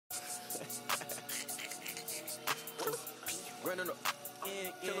up.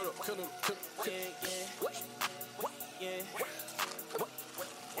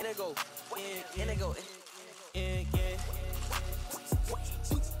 And it go.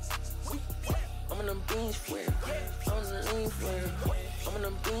 I'm in them beans for it. I'm in the lean for it. I'm in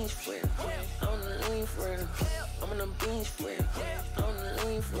them beans for it. I'm in the lean for it. I'm in them beans for it. I'm in the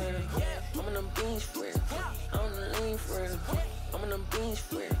lean for it. I'm in them beans for it. I'm in the lean for it. I'm in them beans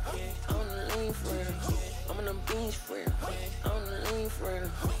for it. I'm in the lean for it. I'm in them beans for it. I'm in the lean for it.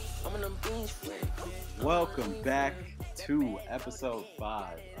 I'm in them beans for it. Welcome back to episode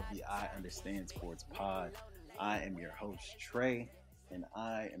 5 of the I Understand Sports Pod. I am your host, Trey, and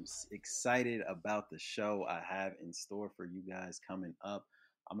I am excited about the show I have in store for you guys coming up.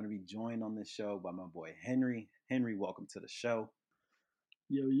 I'm going to be joined on this show by my boy, Henry. Henry, welcome to the show.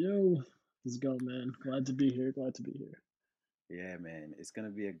 Yo, let's go, man. Glad to be here. Yeah, man, it's going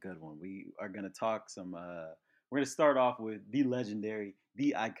to be a good one. We are going to talk some, we're going to start off with the legendary,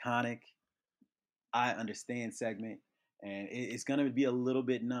 the iconic I Understand segment. And it's going to be a little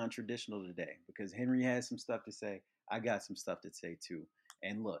bit non-traditional today because Henry has some stuff to say. I got some stuff to say too.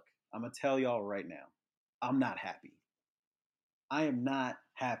 And look, I'm going to tell y'all right now, I'm not happy. I am not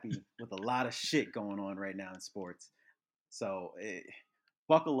happy with a lot of shit going on right now in sports. So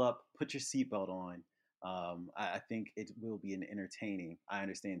buckle up, put your seatbelt on. I think it will be an entertaining I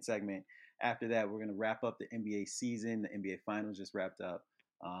Understand segment. After that, we're going to wrap up the NBA season. The NBA Finals just wrapped up.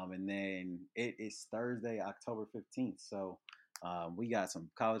 And then it is Thursday, October 15th. So we got some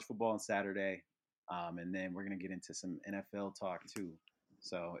college football on Saturday. And then we're going to get into some NFL talk too.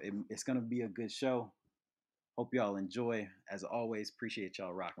 So it's going to be a good show. Hope y'all enjoy. As always, appreciate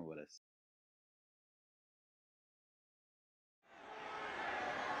y'all rocking with us.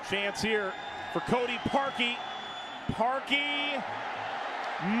 Chance here for Cody Parkey. Parkey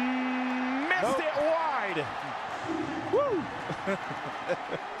missed it wide. Woo!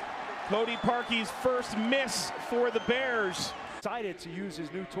 Cody Parkey's first miss for the Bears. Excited to use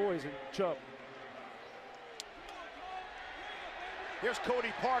his new toys and Chubb. Here's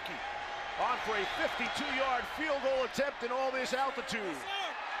Cody Parkey on for a 52-yard field goal attempt in all this altitude.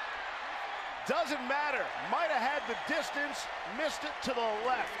 Doesn't matter. Might have had the distance, missed it to the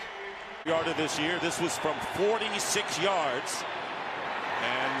left. Yard of this year. This was from 46 yards.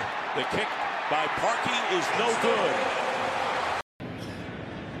 And the kick by Parkey is no good.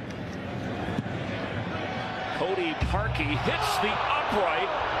 Cody Parkey hits the upright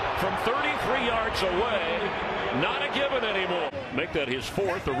from 33 yards away. Not a given anymore. Make that his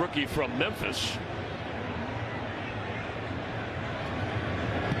fourth, a rookie from Memphis.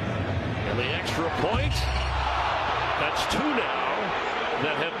 And the extra point. That's two now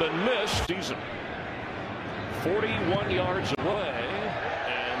that have been missed. Season 41 yards away.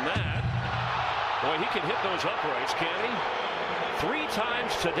 And that, boy, he can hit those uprights, can he? 3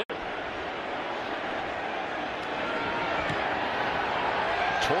 times today.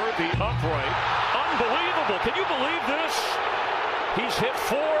 Toward the upright. Unbelievable. Can you believe this? He's hit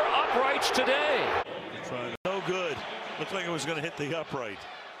 4 uprights today. No good. Looked like it was going to hit the upright.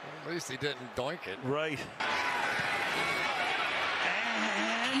 At least he didn't doink it. Right.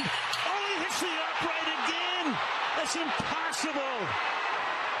 And he hits the upright again. That's impossible.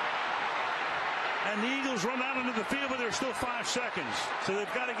 And the Eagles run out into the field, but there's still 5 seconds. So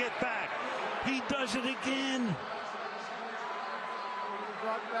they've got to get back. He does it again.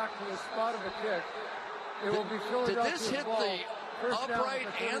 Brought back to the spot of the kick. It will be Philadelphia. Did this hit the upright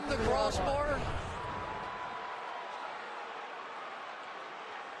and the crossbar?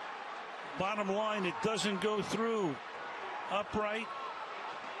 Bottom line, it doesn't go through upright.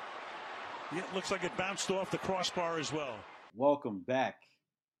 It looks like it bounced off the crossbar as well. Welcome back.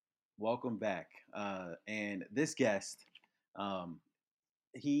 And this guest,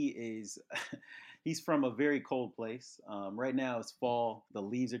 he's from a very cold place. Right now it's fall. The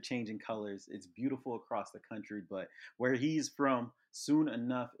leaves are changing colors. It's beautiful across the country, but where he's from, soon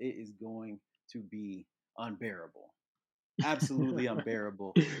enough, it is going to be unbearable. Absolutely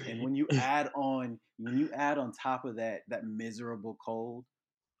unbearable. And when you add on top of that miserable cold,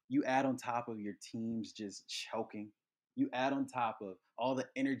 you add on top of your teams just choking, you add on top of all the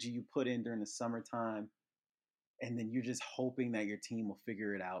energy you put in during the summertime, and then you're just hoping that your team will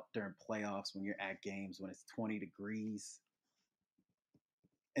figure it out during playoffs when you're at games when it's 20 degrees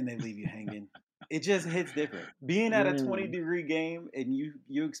and they leave you hanging. It just hits different. Being at a 20-degree game and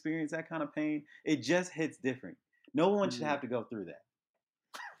you experience that kind of pain, it just hits different. No one should have to go through that.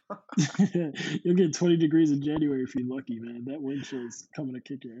 You'll get 20 degrees in January if you're lucky, man. That wind chill is coming to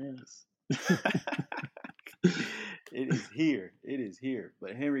kick your ass. It is here.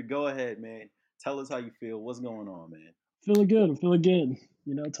 But Henry, go ahead, man. Tell us how you feel. What's going on, man? Feeling good. I'm feeling good.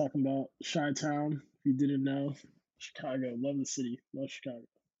 Talking about Chi-Town. If you didn't know, Chicago. Love the city. Love Chicago.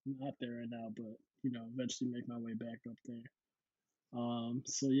 I'm not there right now, but eventually make my way back up there.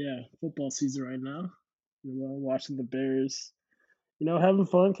 So yeah, football season right now. Watching the Bears. Having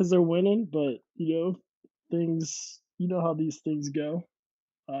fun because they're winning, but things. You know how these things go.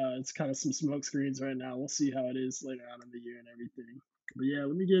 It's kind of some smoke screens right now. We'll see how it is later on in the year and everything. But yeah,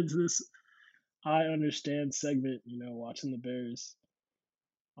 let me get into this I understand segment, watching the Bears.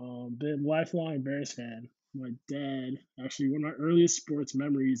 Been lifelong Bears fan. My dad, actually, one of my earliest sports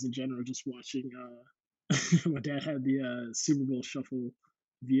memories in general, just watching. My dad had the Super Bowl Shuffle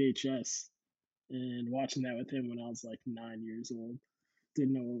VHS, and watching that with him when I was like 9 years old.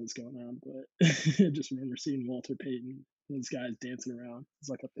 Didn't know what was going on, but I just remember seeing Walter Payton, those guys dancing around. It's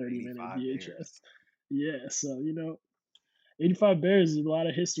like a 30-minute VHS. Bears. Yeah, so 85 Bears is a lot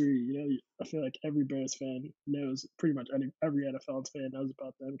of history. I feel like every Bears fan knows, pretty much every NFL fan knows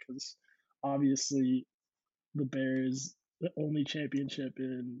about them because obviously the Bears, the only championship,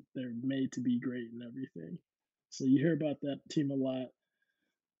 and they're made to be great and everything. So you hear about that team a lot.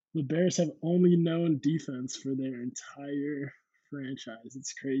 The Bears have only known defense for their entire franchise.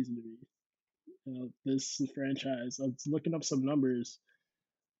 It's crazy to me. This franchise, I was looking up some numbers.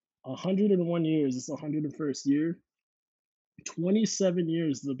 101 years, it's the 101st year. 27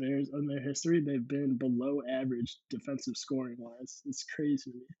 years, the Bears, in their history, they've been below average defensive scoring wise. It's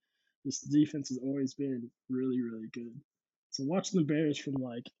crazy to me. This defense has always been really, really good. So watching the Bears from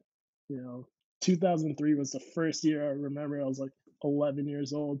 2003 was the first year I remember. I was like 11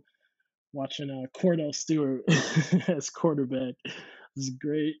 years old, watching Cordell Stewart as quarterback. It was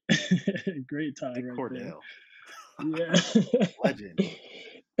great, great time. Big right Cordell. There. Yeah. Legend.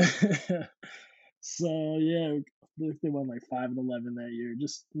 So yeah, they went like 5-11 that year.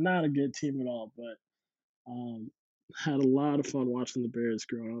 Just not a good team at all, but had a lot of fun watching the Bears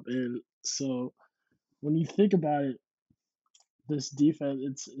grow up. And so when you think about it, this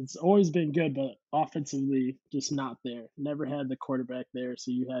defense, it's always been good, but offensively just not there. Never had the quarterback there.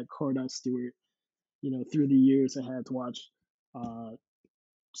 So you had Cordell Stewart. Through the years I had to watch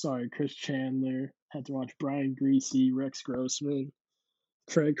Chris Chandler, had to watch Brian Griese, Rex Grossman,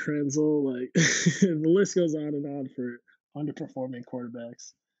 Craig Krenzel, like the list goes on and on for underperforming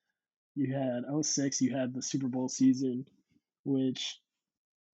quarterbacks. You had 06, you had the Super Bowl season, which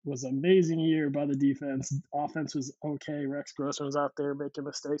was an amazing year by the defense. Offense was okay. Rex Grossman was out there making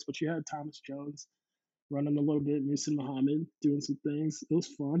mistakes, but you had Thomas Jones running a little bit, Muhsin Muhammad doing some things. It was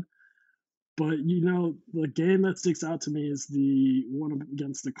fun. But, the game that sticks out to me is the one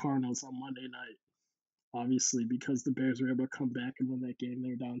against the Cardinals on Monday night. Obviously, because the Bears were able to come back and win that game. They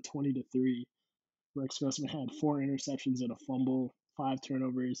were down 20-3. Rex Grossman had 4 interceptions and a fumble, 5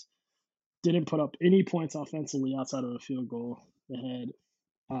 turnovers. Didn't put up any points offensively outside of a field goal. They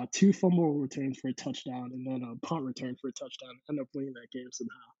had 2 fumble returns for a touchdown and then a punt return for a touchdown. Ended up winning that game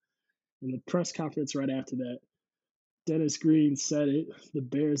somehow. In the press conference right after that, Dennis Green said it. The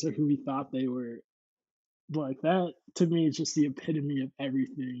Bears are who we thought they were. Like that, to me, is just the epitome of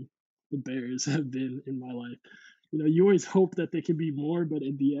everything the Bears have been in my life. You always hope that they can be more, but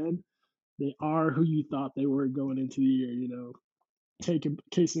at the end, they are who you thought they were going into the year. Take a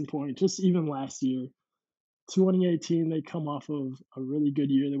case in point, just even last year, 2018, they come off of a really good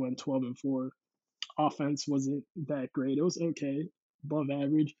year. They went 12-4. Offense wasn't that great. It was okay, above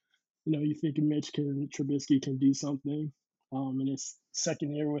average. You think Trubisky can do something in his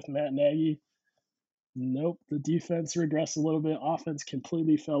second year with Matt Nagy. Nope, the defense regressed a little bit. Offense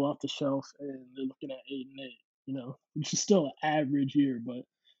completely fell off the shelf, and they're looking at 8-8. Which is still an average year, but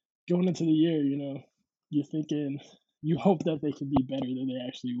going into the year, you're thinking, you hope that they can be better than they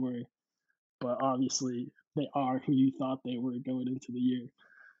actually were. But obviously, they are who you thought they were going into the year.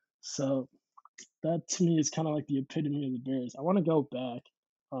 So that to me is kind of like the epitome of the Bears. I want to go back,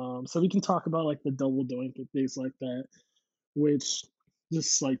 so we can talk about like the double doink and things like that, which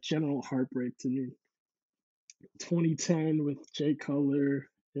just like general heartbreak to me. 2010 with Jay Cutler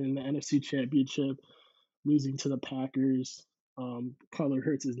in the NFC Championship, losing to the Packers. Cutler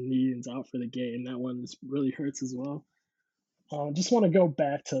hurts his knee and is out for the game. That one really hurts as well. Just want to go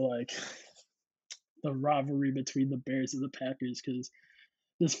back to like the rivalry between the Bears and the Packers, because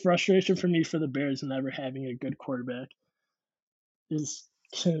this frustration for me for the Bears never having a good quarterback is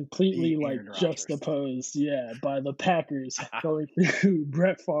completely like juxtaposed, by the Packers going through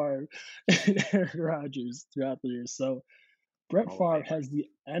Brett Favre and Aaron Rodgers throughout the years. So Brett Favre has the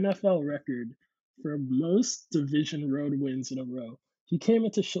NFL record for most division road wins in a row. He came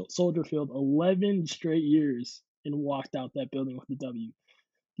into Soldier Field 11 straight years and walked out that building with a W.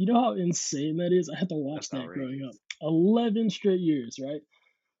 You know how insane that is? I had to watch that growing up. 11 straight years, right?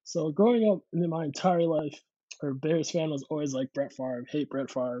 So growing up in my entire life, a Bears fan was always like Brett Favre, hate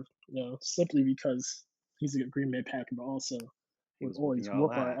Brett Favre, simply because he's a Green Bay Packer, but also He would was always whooping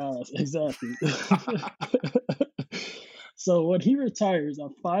whoop our our ass. ass. Exactly. So when he retires, I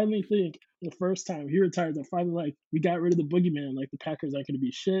finally think the first time he retires, I finally like we got rid of the boogeyman. Like the Packers aren't going to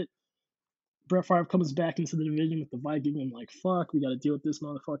be shit. Brett Favre comes back into the division with the Vikings. I'm like, fuck, we got to deal with this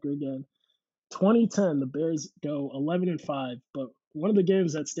motherfucker again. 2010, the Bears go 11-5, but one of the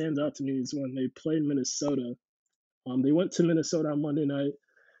games that stands out to me is when they played Minnesota. They went to Minnesota on Monday night.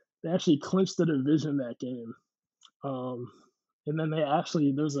 They actually clinched the division that game. And then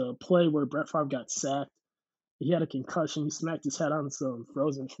there's a play where Brett Favre got sacked. He had a concussion. He smacked his head on some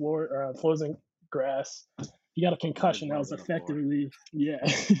frozen floor or frozen grass. He got a concussion. That was effectively, yeah.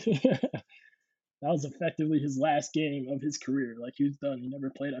 That was effectively his last game of his career. Like he was done. He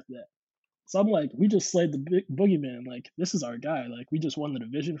never played after that. So I'm like, we just slayed the big boogeyman. Like this is our guy. Like we just won the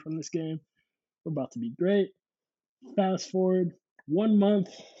division from this game. We're about to be great. Fast forward 1 month,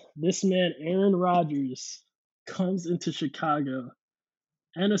 this man Aaron Rodgers comes into Chicago,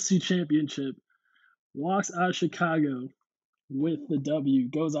 NFC Championship, walks out of Chicago with the W,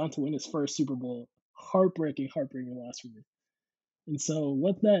 goes on to win his first Super Bowl. Heartbreaking loss for me. And so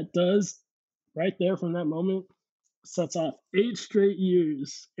what that does right there from that moment sets off 8 straight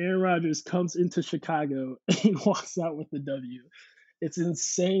years. Aaron Rodgers comes into Chicago and walks out with the W. It's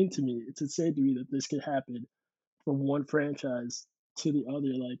insane to me. It's insane to me that this could happen from one franchise to the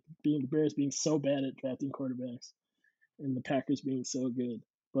other. Like the Bears being so bad at drafting quarterbacks and the Packers being so good.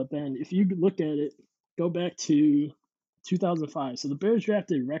 But then if you look at it, go back to 2005. So the Bears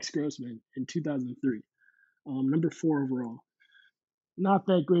drafted Rex Grossman in 2003, number 4 overall. Not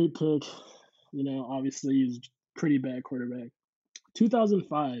that great pick. Obviously he's a pretty bad quarterback.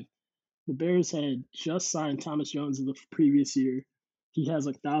 2005, the Bears had just signed Thomas Jones in the previous year. He has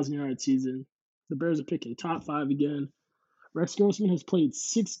like 1,000-yard season. The Bears are picking top 5 again. Rex Grossman has played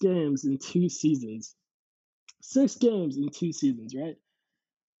 6 games in 2 seasons. 6 games in 2 seasons, right?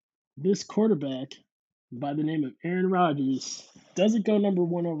 This quarterback by the name of Aaron Rodgers doesn't go number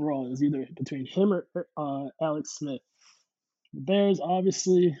 1 overall. It was either between him or Alex Smith. The Bears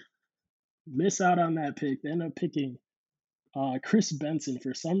obviously miss out on that pick. They end up picking Chris Benson.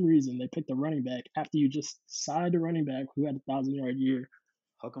 For some reason, they picked a running back after you just signed a running back who had a 1,000-yard year.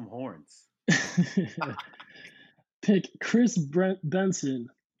 Hook 'em horns. Pick Chris Benson.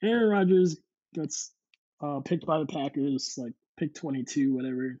 Aaron Rodgers gets picked by the Packers, like pick 22,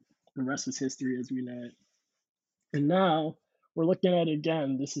 whatever. The rest is history as we know it. And now we're looking at it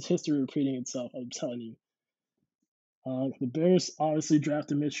again. This is history repeating itself, I'm telling you. The Bears obviously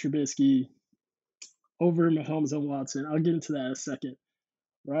drafted Mitch Trubisky over Mahomes and Watson. I'll get into that in a second.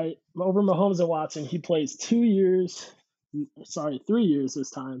 Right? Over Mahomes and Watson, he plays 3 years this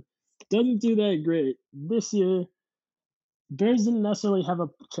time. Doesn't do that great. This year, Bears didn't necessarily have a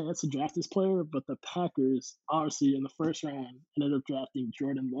chance to draft this player, but the Packers, obviously, in the first round, ended up drafting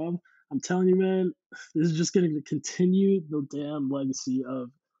Jordan Love. I'm telling you, man, this is just going to continue the damn legacy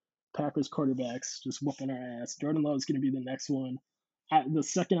of Packers quarterbacks just whooping our ass. Jordan Love is going to be the next one. The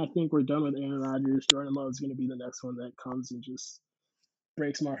second I think we're done with Aaron Rodgers, Jordan Love is going to be the next one that comes and just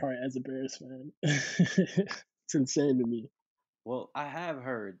breaks my heart as a Bears fan. It's insane to me. Well, I have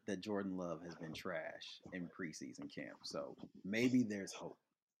heard that Jordan Love has been trash in preseason camp, so maybe there's hope.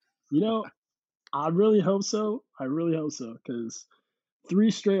 I really hope so. Because 3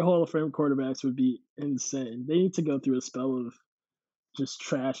 straight Hall of Fame quarterbacks would be insane. They need to go through a spell of just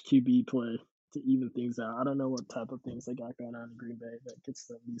trash QB play to even things out. I don't know what type of things they got going on in Green Bay that gets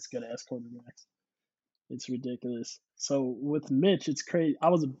them these good-ass quarterbacks. It's ridiculous. So with Mitch, it's crazy. I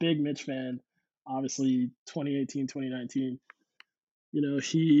was a big Mitch fan, obviously 2018, 2019.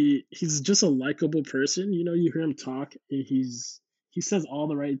 He's just a likable person. You hear him talk, and he says all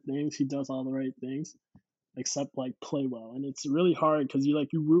the right things. He does all the right things, except like play well. And it's really hard because you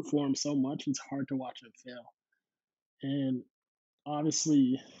root for him so much. It's hard to watch him fail. And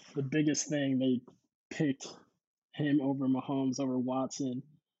obviously, the biggest thing, they picked him over Mahomes, over Watson,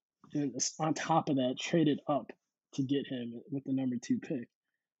 and on top of that, traded up to get him with the number 2 pick.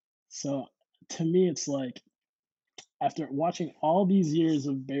 So to me, it's like, after watching all these years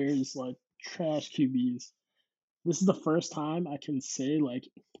of Bears like trash QBs, this is the first time I can say like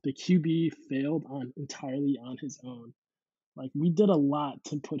the QB failed entirely on his own. Like we did a lot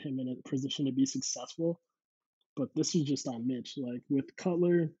to put him in a position to be successful, but this was just on Mitch. Like with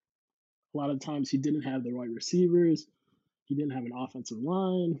Cutler, a lot of times he didn't have the right receivers. He didn't have an offensive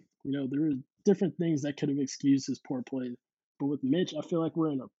line. There were different things that could have excused his poor play. But with Mitch, I feel like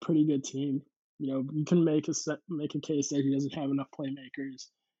we're in a pretty good team. You can make a case that he doesn't have enough playmakers,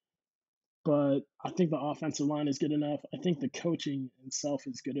 but I think the offensive line is good enough. I think the coaching itself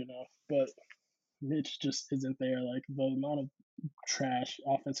is good enough, but Mitch just isn't there. Like the amount of trash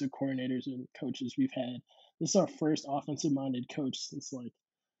offensive coordinators and coaches we've had. This is our first offensive-minded coach since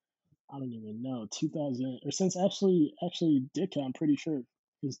I don't even know 2000 or since actually Ditka. I'm pretty sure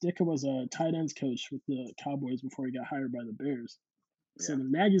because Ditka was a tight ends coach with the Cowboys before he got hired by the Bears. So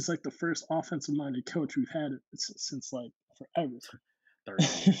Nagy's like the first offensive-minded coach we've had since forever.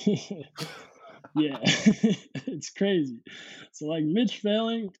 30. Yeah, it's crazy. So Mitch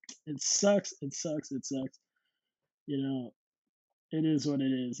failing, it sucks. It sucks. It sucks. It is what it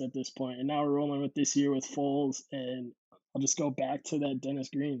is at this point. And now we're rolling with this year with Foles, and I'll just go back to that Dennis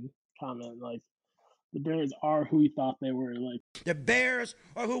Green comment. The Bears are who we thought they were. The Bears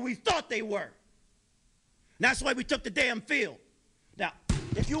are who we thought they were. And that's why we took the damn field. Now,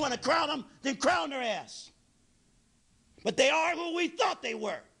 if you want to crown them, then crown their ass. But they are who we thought they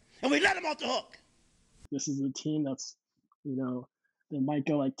were, and we let them off the hook. This is a team that's, they might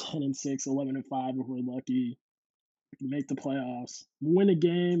go 10-6, 11-5 if we're lucky. Make the playoffs, win a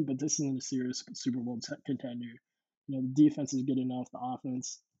game, but this isn't a serious Super Bowl contender. The defense is good enough. The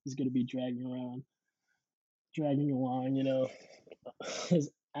offense is going to be dragging along. There's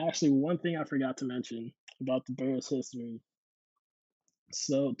actually one thing I forgot to mention about the Bears' history.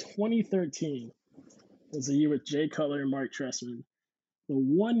 So 2013 was the year with Jay Cutler and Mark Trestman. The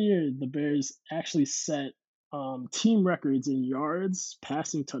one year the Bears actually set team records in yards,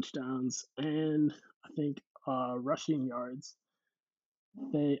 passing touchdowns, and I think rushing yards.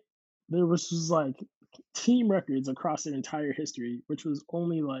 There was just team records across their entire history, which was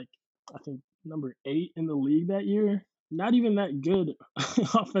only I think number 8 in the league that year. Not even that good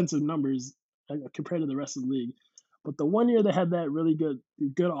offensive numbers compared to the rest of the league. But the one year they had that really good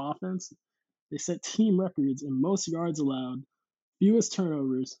offense, they set team records in most yards allowed, fewest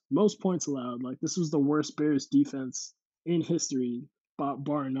turnovers, most points allowed. This was the worst Bears defense in history,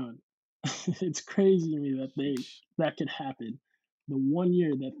 bar none. It's crazy to me that could happen. The one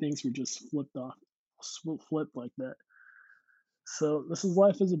year that things were just flipped like that. So this is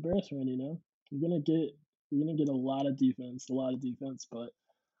life as a Bears fan. You're gonna get a lot of defense, but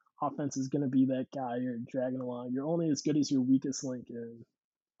offense is gonna be that guy you're dragging along. You're only as good as your weakest link, and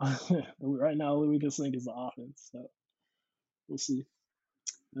right now the weakest link is the offense. So we'll see.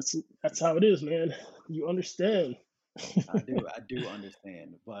 That's how it is, man. You understand. I do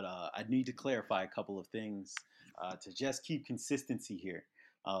understand, but I need to clarify a couple of things to just keep consistency here,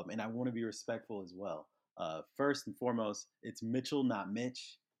 and I want to be respectful as well. First and foremost, it's Mitchell, not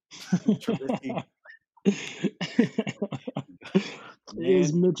Mitch. Trubisky. It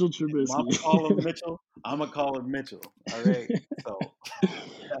is Mitchell Trubisky. I'm gonna call him Mitchell. I'm gonna call him Mitchell. All right, so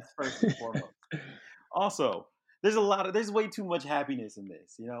that's first and foremost. Also, there's way too much happiness in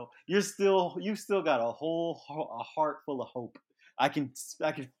this. You still got a heart full of hope. I can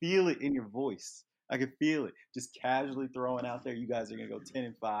feel it in your voice. I can feel it just casually throwing out there. You guys are gonna go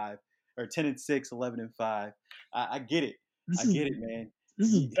 10-5 or 10-6, 11-5. I get it. I get it, man.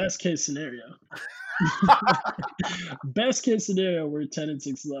 This is best case scenario. Best case scenario, we're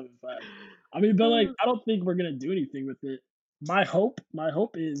 10-6, 11-5. I mean, but I don't think we're gonna do anything with it. My hope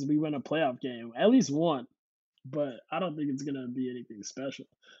is we win a playoff game, at least one. But I don't think it's gonna be anything special.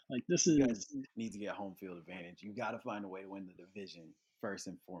 This is. You guys need to get home field advantage. You got to find a way to win the division first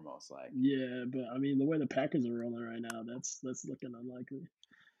and foremost. Yeah, but I mean the way the Packers are rolling right now, that's looking unlikely.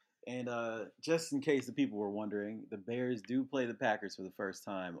 And just in case the people were wondering, the Bears do play the Packers for the first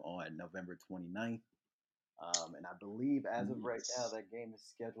time on November 29th. And I believe as of right now, that game is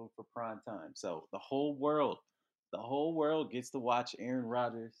scheduled for prime time. So the whole world gets to watch Aaron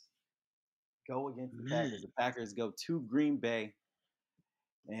Rodgers go against the Packers. The Packers go to Green Bay.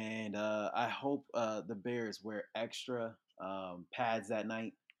 And I hope the Bears wear extra pads that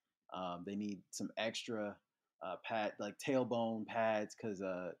night. They need some extra tailbone pads because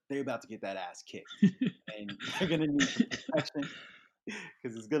they're about to get that ass kicked, and they're gonna need some protection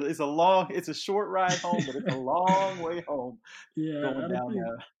because it's a short ride home, but it's a long way home. Yeah, I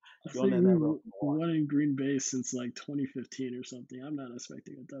think we won in Green Bay since 2015 or something. I'm not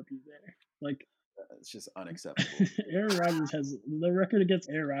expecting a W there. It's just unacceptable. Aaron Rodgers has the record against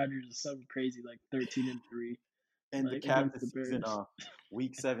Aaron Rodgers is something crazy, 13-3. And to cap the season off,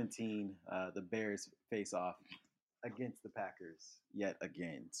 Week 17, the Bears face off against the Packers yet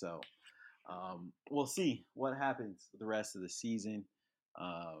again. So we'll see what happens the rest of the season.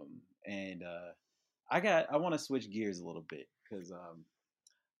 And I want to switch gears a little bit because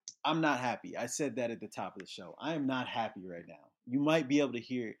I'm not happy. I said that at the top of the show. I am not happy right now. You might be able to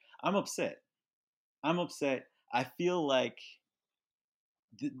hear. I'm upset. I'm upset. I feel like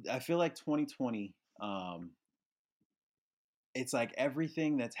 2020. It's like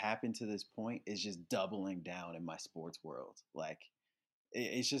everything that's happened to this point is just doubling down in my sports world. Like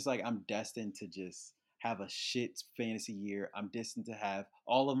it's just like I'm destined to just have a shit fantasy year. I'm destined to have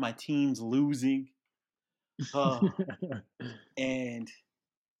all of my teams losing. And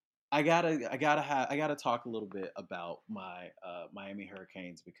I gotta talk a little bit about my Miami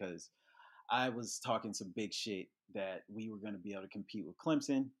Hurricanes because I was talking some big shit that we were going to be able to compete with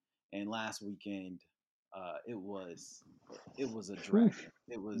Clemson, and last weekend it was a drag.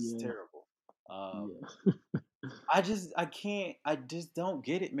 It was terrible. I just don't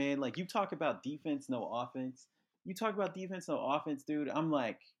get it, man. Like you talk about defense, no offense. You talk about defense, no offense, dude. I'm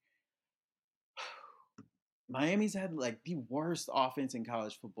like, Miami's had like the worst offense in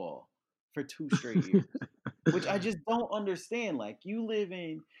college football for 2 straight years, which I just don't understand. Like you live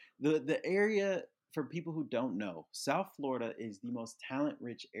in the area, for people who don't know, South Florida is the most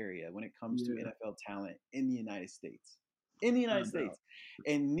talent-rich area when it comes to NFL talent in the United States. In the United States.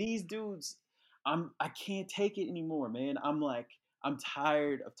 And these dudes, I can't take it anymore, man. I'm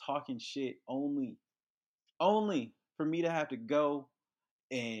tired of talking shit only for me to have to go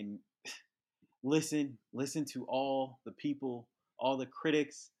and listen to all the people, all the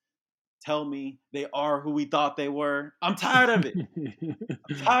critics tell me they are who we thought they were. I'm tired of it.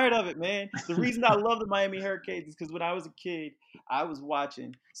 I'm tired of it, man. The reason I love the Miami Hurricanes is because when I was a kid, I was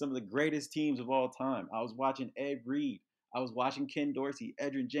watching some of the greatest teams of all time. I was watching Ed Reed. I was watching Ken Dorsey,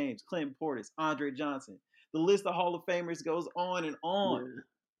 Edgerrin James, Clinton Portis, Andre Johnson. The list of Hall of Famers goes on and on.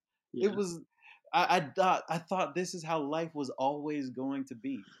 Yeah. It was I thought this is how life was always going to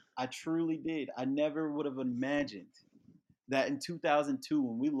be. I truly did. I never would have imagined that in 2002,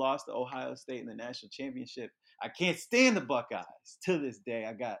 when we lost to Ohio State in the national championship, I can't stand the Buckeyes to this day.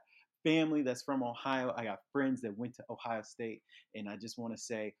 I got family that's from Ohio. I got friends that went to Ohio State, and I just want to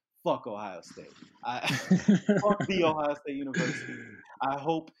say, fuck Ohio State. Fuck the Ohio State University. I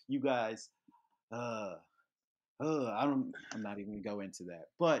hope you guys. I'm not even gonna go into that.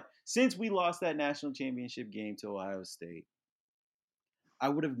 But since we lost that national championship game to Ohio State, I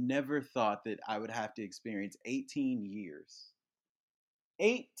would have never thought that I would have to experience 18 years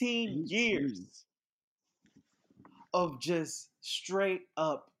of just straight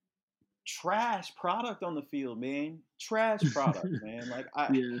up trash product on the field, man. Trash product, man. Like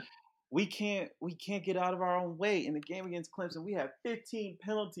we can't get out of our own way. In the game against Clemson, we had 15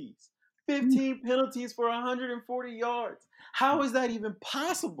 penalties. 15 penalties for 140 yards. How is that even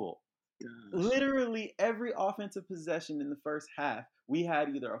possible? Gosh. Literally every offensive possession in the first half, we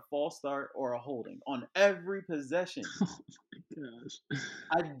had either a false start or a holding on every possession. Oh my gosh.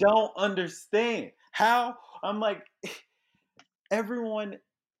 I don't understand how. I'm like, everyone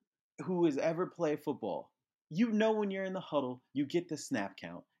who has ever played football, you know when you're in the huddle, you get the snap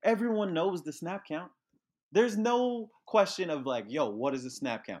count. Everyone knows the snap count. There's no question of like, yo, what is the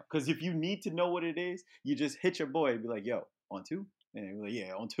snap count? Because if you need to know what it is, you just hit your boy and be like, yo, on 2? And he'll be like,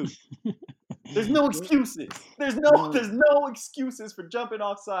 yeah, on 2. There's no excuses. There's no excuses for jumping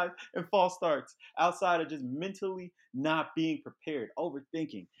offside and false starts outside of just mentally not being prepared,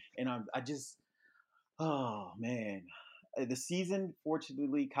 overthinking. And oh man, the season,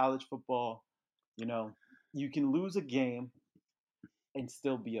 fortunately, college football, you can lose a game and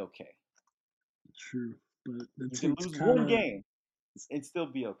still be okay. True, but you can lose one game and still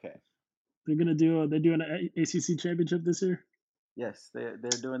be okay. They're doing an ACC championship this year. Yes, they're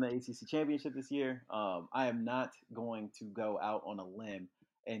doing the ACC championship this year. I am not going to go out on a limb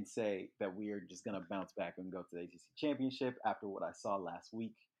and say that we are just going to bounce back and go to the ACC championship after what I saw last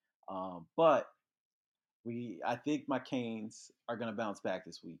week. But I think my Canes are going to bounce back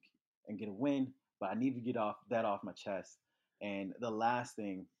this week and get a win. But I need to get that off my chest. And the last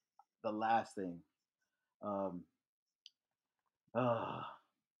thing, the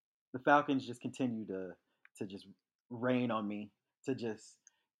Falcons just continue to just rain on me, to just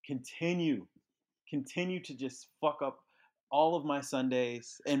continue to just fuck up all of my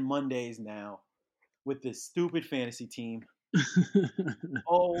Sundays and Mondays now with this stupid fantasy team.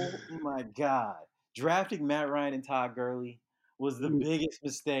 Oh my God. Drafting Matt Ryan and Todd Gurley was the biggest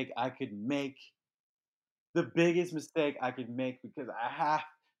mistake I could make. The biggest mistake I could make because I have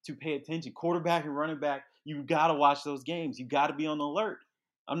to pay attention. Quarterback and running back, you got to watch those games. You got to be on the alert.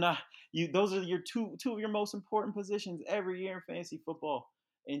 Those are your two of your most important positions every year in fantasy football.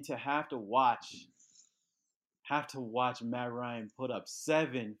 And to have to watch Matt Ryan put up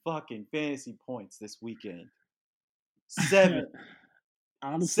 7 fucking fantasy points this weekend. 7.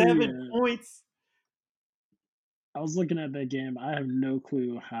 Honestly, 7 points. I was looking at that game. I have no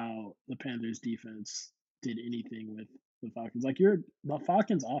clue how the Panthers defense did anything with the Falcons. Like the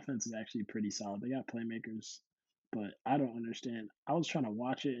Falcons offense is actually pretty solid. They got playmakers, but I don't understand. I was trying to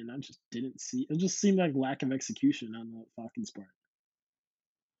watch it and I just didn't see. It just seemed like lack of execution on the Falcons' part.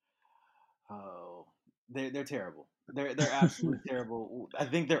 Oh, they're terrible. They're absolutely terrible. I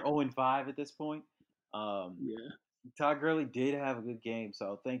think they're 0-5 at this point. Yeah. Todd Gurley did have a good game,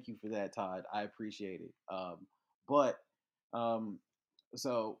 so thank you for that, Todd. I appreciate it.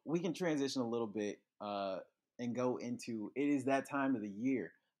 So we can transition a little bit and go into it is that time of the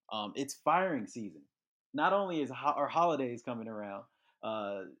year. It's firing season. Not only is our holidays coming around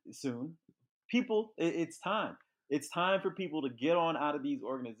soon, it's time. It's time for people to get on out of these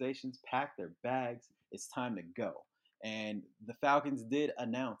organizations, pack their bags. It's time to go. And the Falcons did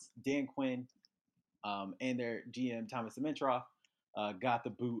announce Dan Quinn and their GM, Thomas Dimitroff, got the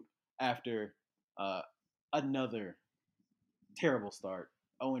boot after another terrible start,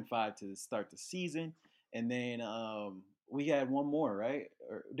 0-5 to start the season. And then we had one more, right?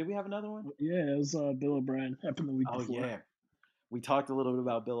 Or did we have another one? Yeah, it was Bill O'Brien. Happened the week before. Oh, yeah. We talked a little bit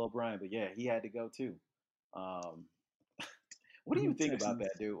about Bill O'Brien, but yeah, he had to go too. What do you think about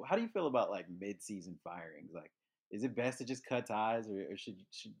that, dude? How do you feel about like mid-season firings? Like, is it best to just cut ties, or should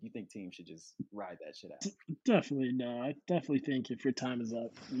you think teams should just ride that shit out? Definitely no. I definitely think if your time is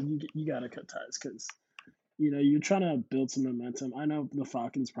up, you gotta cut ties because you're trying to build some momentum. I know the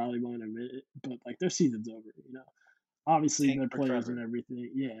Falcons probably won't admit it, but like their season's over. Obviously their players and everything.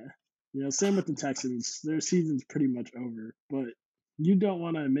 Yeah, same with the Texans. Their season's pretty much over, but you don't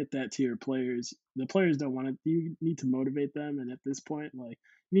want to admit that to your players. The players don't want it. You need to motivate them, and at this point, like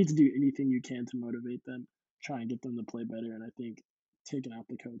you need to do anything you can to motivate them, try and get them to play better. And I think taking out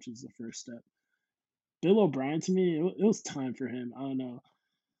the coach is the first step. Bill O'Brien, to me, it was time for him. I don't know.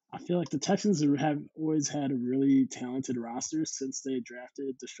 I feel like the Texans have always had a really talented roster since they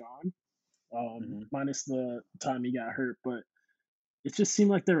drafted Deshaun, minus the time he got hurt. But it just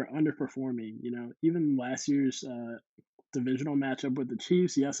seemed like they were underperforming. Even last year's divisional matchup with the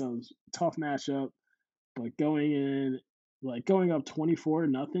Chiefs, yes, it was a tough matchup, but going up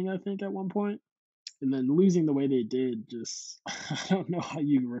 24-0, I think at one point, and then losing the way they did, just I don't know how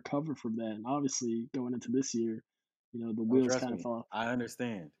you recover from that. And obviously, going into this year, the wheels kind of fall off. I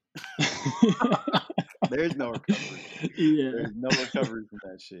understand. There's no recovery. Yeah. There's no recovery from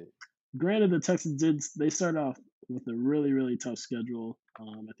that shit. Granted, the Texans they start off with a really, really tough schedule.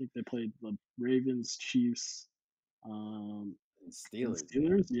 I think they played the Ravens, Chiefs, Steelers.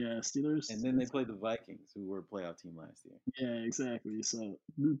 Steelers. And then they played the Vikings, who were a playoff team last year. Yeah, exactly. So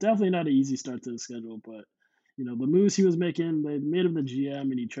definitely not an easy start to the schedule, but the moves he was making, they made him the GM,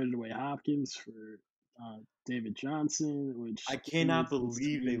 and he traded away Hopkins for David Johnson, which I cannot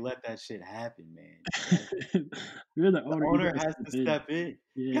believe they let that shit happen, man. You're the owner. The owner has to step in.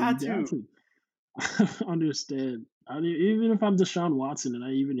 Yeah, got to. Understand. I mean, even if I'm Deshaun Watson and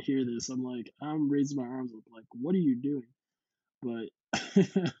I even hear this, I'm raising my arms up, like, what are you doing? But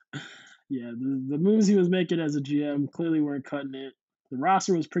yeah, the moves he was making as a GM clearly weren't cutting it. The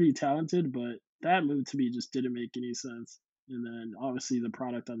roster was pretty talented, but that move to me just didn't make any sense. And then obviously the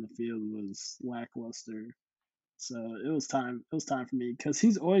product on the field was lackluster. So it was time. It was time for me because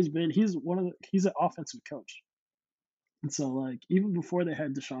he's an offensive coach. And so like even before they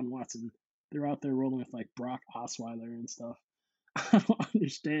had Deshaun Watson, they're out there rolling with like Brock Osweiler and stuff. I don't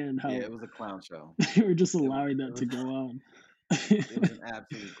understand how. Yeah, it was a clown show. They were just allowing that to go on. It was an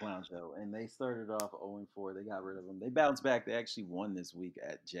absolute clown show, and they started off 0-4. They got rid of him. They bounced back. They actually won this week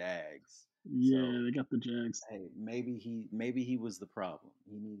at Jags. Yeah, so, they got the Jags. Hey, maybe he was the problem.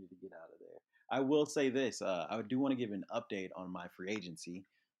 He needed to get out of there. I will say this. I do want to give an update on my free agency.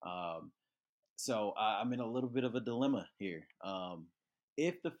 So I'm in a little bit of a dilemma here.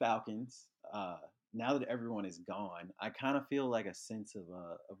 If the Falcons, now that everyone is gone, I kind of feel like a sense of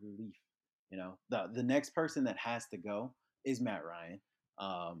relief. The next person that has to go is Matt Ryan.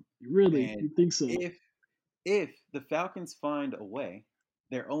 Really? You think so? If the Falcons find a way,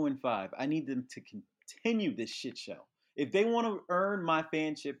 they're 0-5. I need them to continue this shit show. If they want to earn my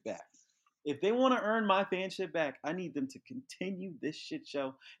fanship back, I need them to continue this shit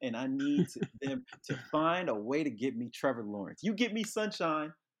show, and I need them to find a way to get me Trevor Lawrence. You get me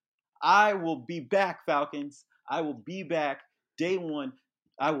Sunshine, I will be back, Falcons. I will be back day one.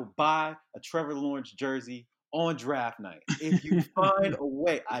 I will buy a Trevor Lawrence jersey on draft night. If you find a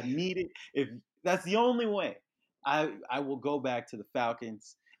way, I need it. If that's the only way, I will go back to the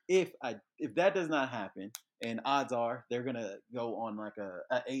Falcons. If that does not happen, and odds are they're gonna go on like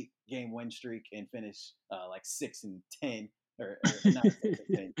a 8-game win streak and finish like 6-10 or not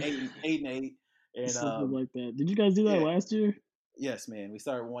 6-10, 8-8. And something like that. Did you guys do that last year? Yes, man. We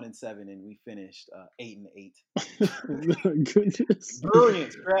started 1-7 and we finished 8-8. Goodness.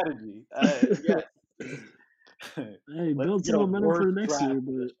 Brilliant strategy. Yes. Hey, build some momentum for next year,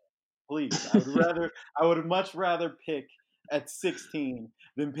 but please, I would much rather pick at 16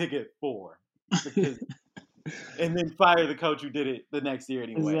 than pick at 4, and then fire the coach who did it the next year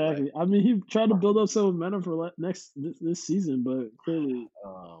anyway. Exactly. I mean, he tried to build up some momentum for this season, but clearly,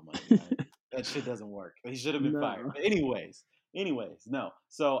 oh my god, that shit doesn't work. He should have been fired. But anyways, no.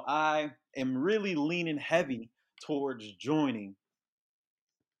 So I am really leaning heavy towards joining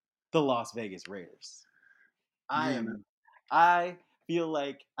the Las Vegas Raiders. I feel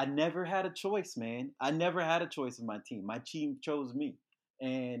like I never had a choice, man. I never had a choice in my team. My team chose me.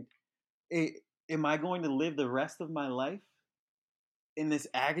 And am I going to live the rest of my life in this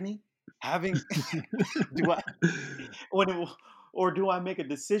agony? Do I make a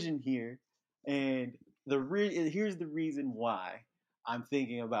decision here? And here's the reason why I'm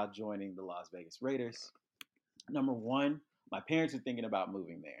thinking about joining the Las Vegas Raiders. Number one, my parents are thinking about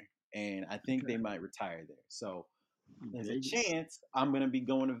moving there, and I think they might retire there. So there's a chance I'm going to be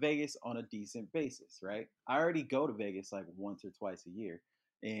going to Vegas on a decent basis, right? I already go to Vegas like once or twice a year.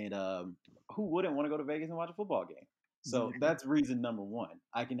 And who wouldn't want to go to Vegas and watch a football game? So that's reason number one.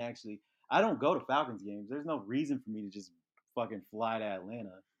 I don't go to Falcons games. There's no reason for me to just fucking fly to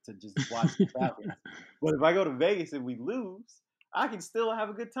Atlanta to just watch the Falcons. But if I go to Vegas and we lose, I can still have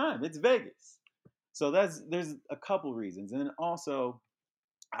a good time. It's Vegas. So there's a couple reasons. And then also,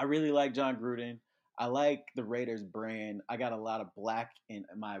 I really like John Gruden. I like the Raiders brand. I got a lot of black in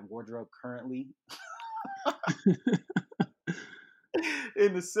my wardrobe currently.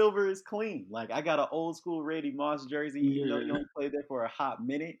 And the silver is clean. Like, I got an old school Randy Moss jersey, even though he only played there for a hot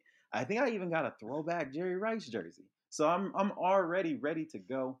minute. I think I even got a throwback Jerry Rice jersey. So I'm already ready to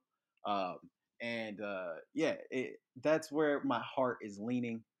go. That's where my heart is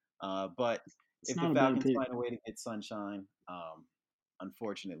leaning. But if the Falcons find a way to get sunshine,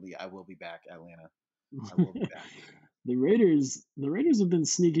 unfortunately, I will be back, Atlanta. I will be back. The Raiders have been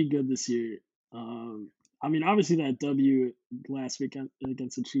sneaky good this year. I mean, obviously that W last weekend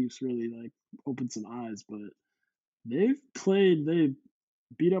against the Chiefs really like opened some eyes, but they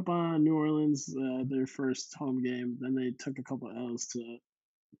beat up on New Orleans their first home game. Then they took a couple L's to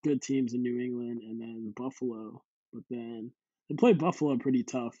good teams in New England and then Buffalo. But then they played Buffalo pretty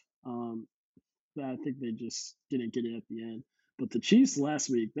tough. I think they just didn't get it at the end. But the Chiefs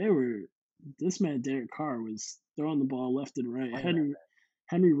last week, this man Derek Carr was throwing the ball left and right.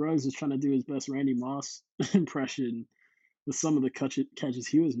 Henry Ruggs was trying to do his best Randy Moss impression with some of the catches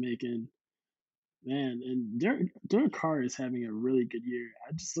he was making. Man, and Derek Carr is having a really good year.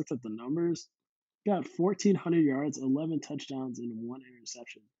 I just looked at the numbers. Got 1,400 yards, 11 touchdowns, and 1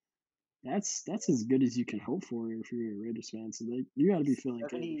 interception. That's as good as you can hope for if you're a Raiders fan. So you got to be feeling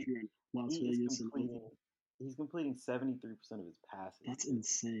good if you're in Las Vegas. He's completing 73% of his passes. That's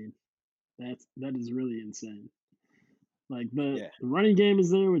insane. That is really insane. Like the running game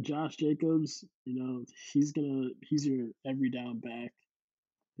is there with Josh Jacobs. You know, he's your every down back.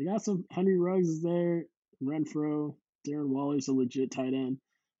 They got some Henry Ruggs is there, Renfro, Darren Waller's a legit tight end.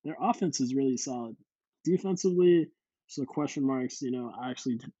 Their offense is really solid. Defensively, so question marks. You know, I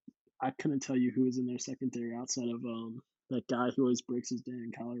couldn't tell you who was in their secondary outside of that guy who always breaks his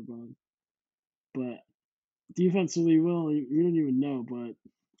damn collarbone. But defensively, we don't even know. But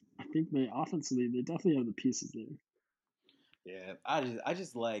I think offensively, they definitely have the pieces there. Yeah, I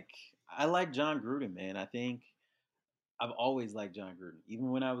like John Gruden, man. I think I've always liked John Gruden, even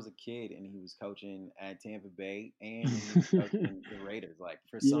when I was a kid and he was coaching at Tampa Bay and he was coaching the Raiders. Like,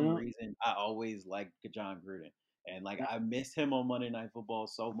 for some reason, I always liked John Gruden, and like I missed him on Monday Night Football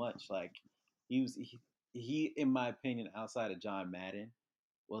so much. Like, he in my opinion, outside of John Madden,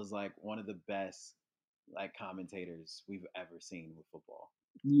 was like one of the best like commentators we've ever seen with football.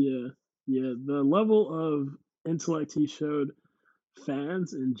 Yeah. The level of intellect he showed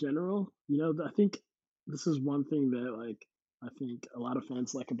fans in general, you know, I think this is one thing that like I think a lot of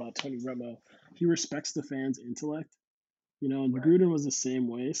fans like about Tony Romo. He respects the fans' intellect, you know, and Gruden was the same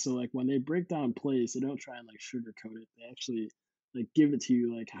way. So like when they break down plays, they don't try and like sugarcoat it. They actually like give it to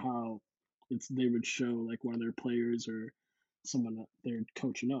you like how they would show like one of their players or someone that they're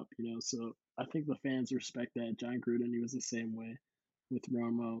coaching up, you know. So I think the fans respect that. John Gruden, he was the same way with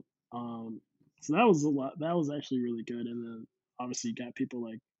Romo. So that was a lot. That was actually really good. And then obviously you got people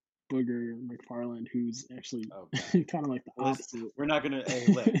like Booger McFarland, who's actually kind of like the opposite. We're not gonna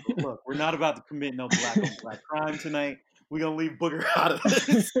look. We're not about to commit no black on black crime tonight. We're gonna leave Booger out of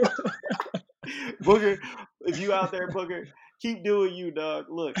this. Booger, if you out there, Booger, Keep doing you, dog.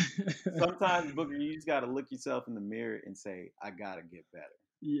 Look, sometimes, Booker, you just got to look yourself in the mirror and say, I got to get better.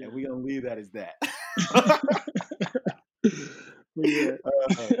 Yeah. And we're going to leave that as that. But yeah,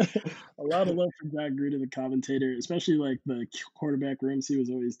 a lot of love for John Gruden, the commentator, especially like the quarterback rooms he was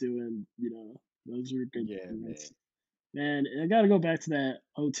always doing. Those were good. Yeah, man. I got to go back to that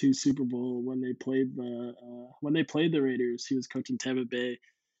 2002 Super Bowl when they played the Raiders. He was coaching Tampa Bay.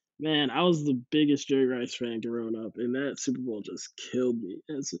 Man, I was the biggest Jerry Rice fan growing up, and that Super Bowl just killed me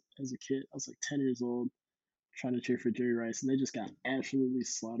as a kid. I was like 10 years old, trying to cheer for Jerry Rice, and they just got absolutely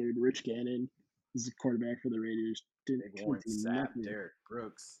slaughtered. Rich Gannon was the quarterback for the Raiders. Warren Sapp, Derek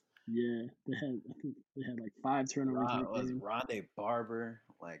Brooks. Yeah, I think they had like 5 turnovers. Rondé Barber.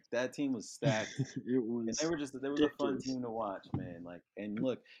 Like, that team was stacked. It was. And they were a fun team to watch, man. Like, and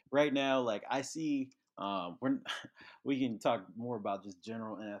look, right now, like, I see. We can talk more about just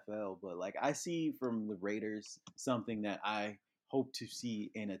general NFL, but like, I see from the Raiders something that I hope to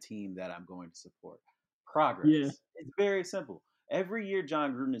see in a team that I'm going to support. Progress. Yeah. It's very simple. Every year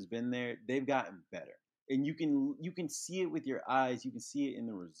John Gruden has been there, they've gotten better. And you can see it with your eyes. You can see it in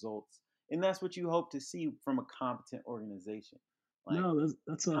the results. And that's what you hope to see from a competent organization. Like, no,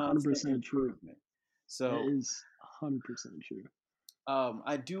 that's 100% true. So that is 100% true.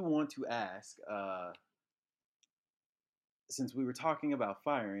 I do want to ask, since we were talking about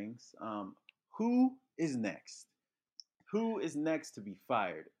firings, who is next? Who is next to be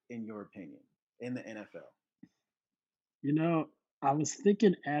fired, in your opinion, in the NFL? I was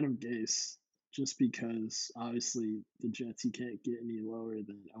thinking Adam Gase, just because obviously the Jets, you can't get any lower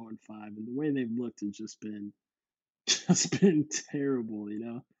than 0-5, and the way they've looked has just been terrible,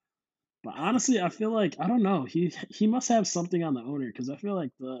 But honestly, I feel like, I don't know, he must have something on the owner, because I feel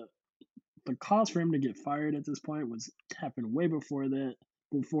like the cause for him to get fired at this point happened way before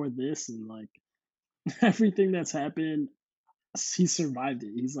this, and like everything that's happened, he survived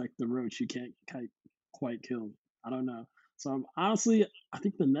it. He's like the roach you can't quite kill. I don't know. So honestly, I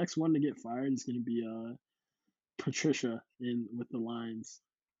think the next one to get fired is going to be Patricia with the Lions.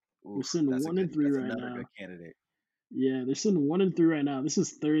 They're sitting 1-3 right now. Good candidate. Yeah, they're sitting 1-3 right now. This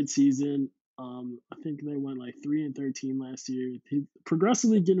is third season. I think they went like 3-13 last year.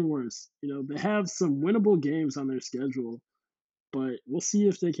 Progressively getting worse. They have some winnable games on their schedule, but we'll see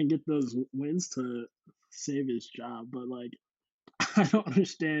if they can get those wins to save his job. But like, I don't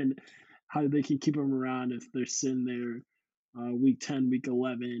understand how they can keep him around if they're sitting there week 10, week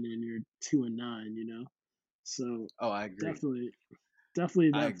 11, and you're 2-9. So I agree.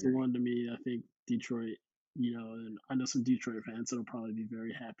 Definitely that's the one to me. I think Detroit. And I know some Detroit fans that'll probably be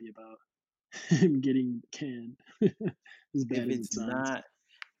very happy about him getting canned. As bad as it sounds.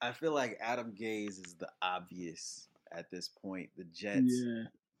 I feel like Adam Gase is the obvious at this point. The Jets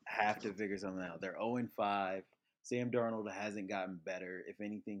have to figure something out. They're 0-5. Sam Darnold hasn't gotten better. If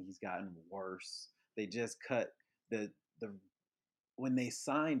anything, he's gotten worse. They just cut the when they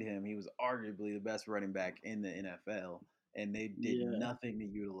signed him, he was arguably the best running back in the NFL. And they did nothing to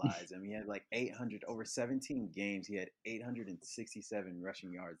utilize him. He had like 800 over 17 games. He had 867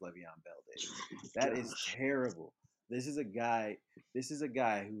 rushing yards. Le'Veon Bell did. That is terrible. This is a guy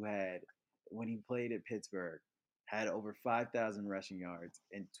who had, when he played at Pittsburgh, had over 5,000 rushing yards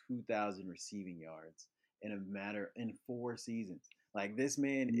and 2,000 receiving yards in 4 seasons. Like, this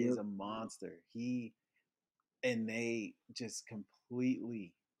man is a monster. And they just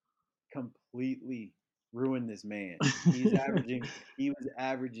completely ruined this man. He was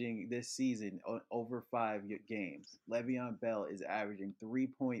averaging this season over 5 games. Le'Veon Bell is averaging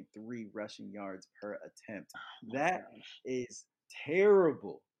 3.3 rushing yards per attempt. That is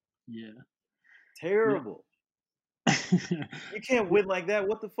terrible. Yeah. Terrible. You can't win like that.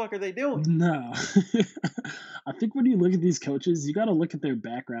 What the fuck are they doing? No. I think when you look at these coaches, you got to look at their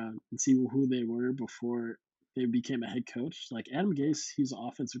background and see who they were before they became a head coach. Like Adam Gase, he's an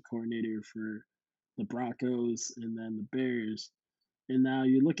offensive coordinator for the Broncos and then the Bears. And now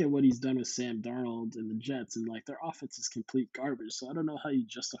you look at what he's done with Sam Darnold and the Jets, and like their offense is complete garbage. So I don't know how you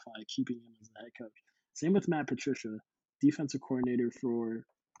justify keeping him as the head coach. Same with Matt Patricia, defensive coordinator for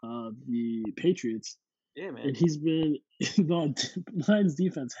the Patriots. Yeah, man. And he's been the Lions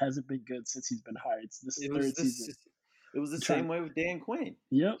defense hasn't been good since he's been hired. So this is third season. It was the same way with Dan Quinn.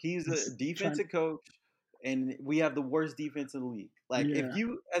 Yep. He's a defensive coach, and we have the worst defense in the league. Like, if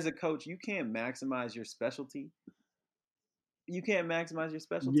you, as a coach, you can't maximize your specialty, then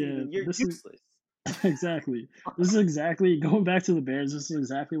you're useless. Exactly. This is exactly, going back to the Bears, this is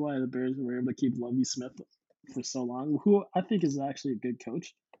exactly why the Bears were able to keep Lovie Smith for so long, who I think is actually a good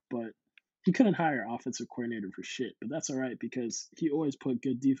coach, but he couldn't hire an offensive coordinator for shit. But that's all right, because he always put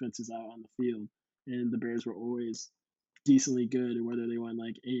good defenses out on the field, and the Bears were always decently good, or whether they went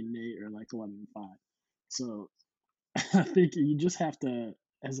like 8-8 or like 11-5. So I think you just have to,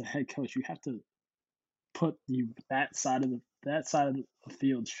 as a head coach, you have to put that side of the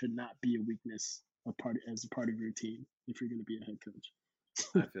field should not be a weakness as a part of your team if you're going to be a head coach.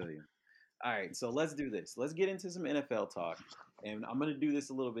 I feel you. All right, so let's do this. Let's get into some NFL talk, and I'm going to do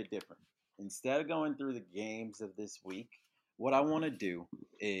this a little bit different. Instead of going through the games of this week, what I want to do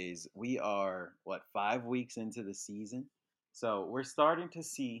is we are 5 weeks into the season, so we're starting to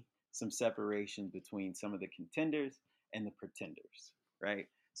see some separation between some of the contenders and the pretenders, right?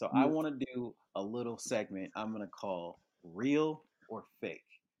 So I want to do a little segment I'm going to call Real or Fake.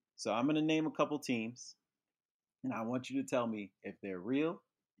 So I'm going to name a couple teams, and I want you to tell me if they're real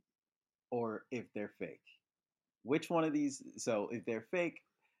or if they're fake. Which one of these? So if they're fake,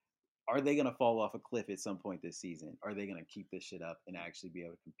 are they going to fall off a cliff at some point this season? Are they going to keep this shit up and actually be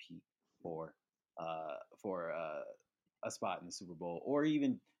able to compete for a spot in the Super Bowl, or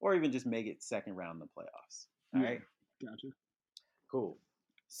even just make it second round in the playoffs? All right, gotcha. Cool.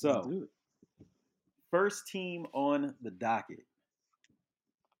 So first team on the docket,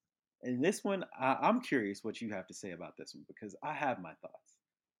 and this one I'm curious what you have to say about this one because I have my thoughts.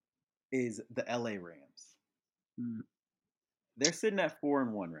 Is the LA Rams? They're sitting at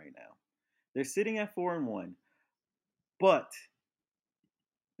 4-1 right now. They're sitting at 4-1, but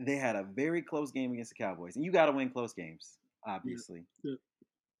they had a very close game against the Cowboys, and you got to win close games, obviously. Yeah.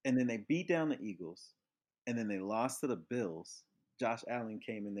 And then they beat down the Eagles, and then they lost to the Bills. Josh Allen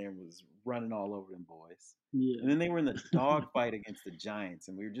came in there and was running all over them boys. Yeah. And then they were in the dogfight against the Giants,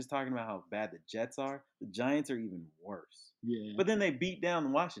 and we were just talking about how bad the Jets are. The Giants are even worse. Yeah. But then they beat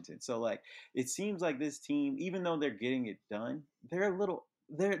down Washington. So it seems like this team, even though they're getting it done, they're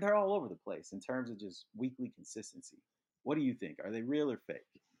all over the place in terms of just weekly consistency. What do you think? Are they real or fake?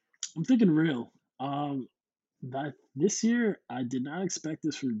 I'm thinking real. This year I did not expect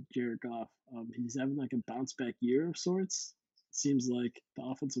this from Jared Goff. He's having like a bounce back year of sorts. Seems like the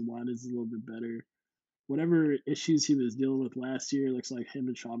offensive line is a little bit better. Whatever issues he was dealing with last year, looks like him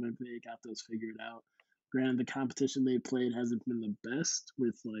and Sean McVay got those figured out. Granted, the competition they played hasn't been the best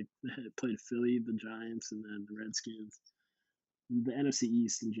with they had played Philly, the Giants, and then the Redskins. The NFC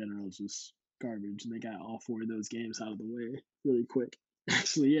East in general is just garbage, and they got all 4 of those games out of the way really quick.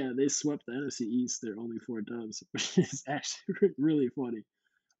 Actually, yeah, they swept the NFC East. They're only 4 dubs, which is actually really funny.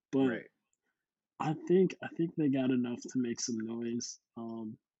 But right. I think they got enough to make some noise.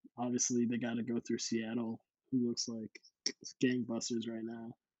 Obviously, they got to go through Seattle, who looks like gangbusters right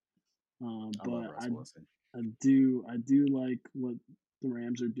now. But I do like what the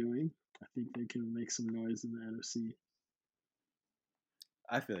Rams are doing. I think they can make some noise in the NFC.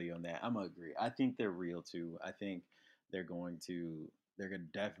 I feel you on that. I'm gonna agree. I think they're real too. I think they're gonna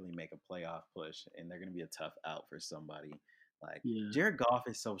definitely make a playoff push, and they're gonna be a tough out for somebody. Jared Goff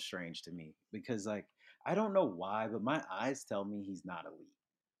is so strange to me because I don't know why, but my eyes tell me he's not elite.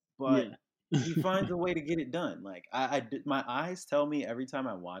 But he finds a way to get it done. My eyes tell me every time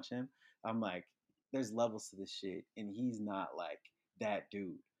I watch him, I'm like, there's levels to this shit, and he's not like that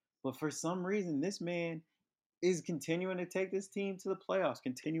dude. But for some reason, this man is continuing to take this team to the playoffs,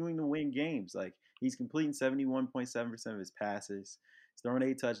 continuing to win games. He's completing 71.7% of his passes. He's throwing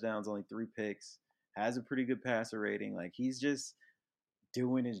 8 touchdowns, only 3 picks. Has a pretty good passer rating. He's just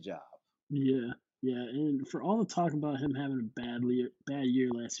doing his job. Yeah, and for all the talk about him having a bad year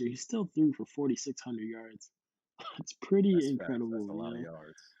last year, he still threw for 4,600 yards. It's pretty incredible. That's a lot of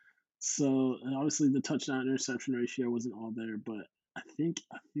yards. So, and obviously the touchdown interception ratio wasn't all there, but I think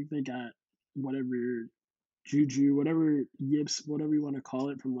they got whatever juju, whatever yips, whatever you want to call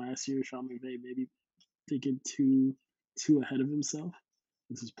it from last year. Sean McVay maybe thinking too ahead of himself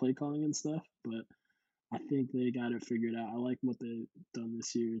with his play calling and stuff, but I think they got it figured out. I like what they've done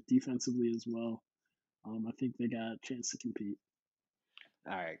this year defensively as well. I think they got a chance to compete.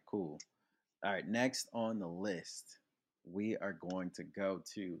 All right, cool. All right, next on the list, we are going to go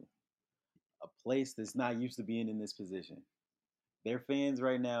to a place that's not used to being in this position. Their fans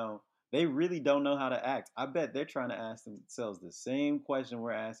right now, they really don't know how to act. I bet they're trying to ask themselves the same question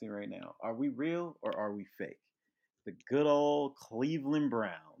we're asking right now. Are we real or are we fake? The good old Cleveland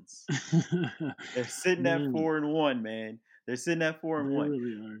Browns. They're sitting at 4-1, man. They're sitting at 4-1. They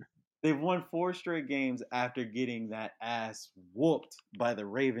really are. They've won 4 straight games after getting that ass whooped by the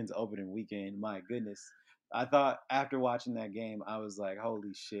Ravens opening weekend. My goodness. I thought after watching that game, I was like,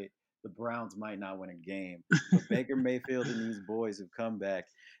 holy shit, the Browns might not win a game. But Baker Mayfield and these boys have come back,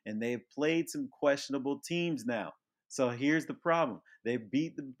 and they've played some questionable teams now. So here's the problem. They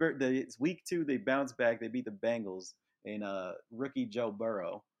beat it's week 2. They bounced back. They beat the Bengals in rookie Joe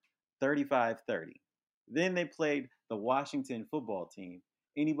Burrow, 35-30. Then they played the Washington football team.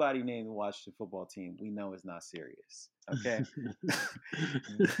 Anybody named the Washington football team, we know is not serious. Okay.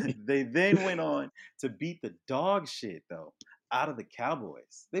 They then went on to beat the dog shit, though, out of the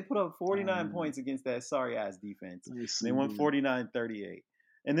Cowboys. They put up 49 points against that sorry ass defense. They won 49-38.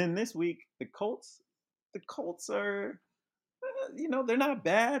 And then this week, the Colts are, they're not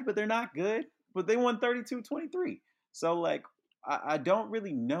bad, but they're not good. But they won 32-23. So, like, I don't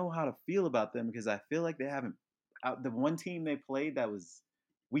really know how to feel about them because I feel like they haven't. The one team they played that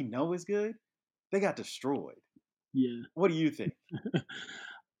we know is good, they got destroyed. Yeah. What do you think?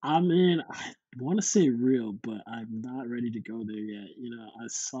 I mean, I want to say real, but I'm not ready to go there yet. I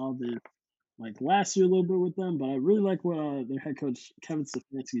saw this like last year a little bit with them, but I really like what their head coach Kevin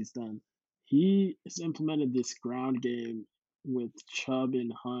Stefanski's done. He has implemented this ground game with Chubb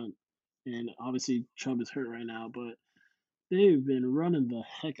and Hunt, and obviously Chubb is hurt right now, but they've been running the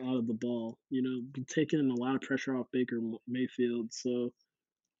heck out of the ball. Been taking a lot of pressure off Baker Mayfield. So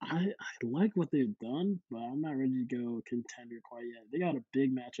I like what they've done, but I'm not ready to go contender quite yet. They got a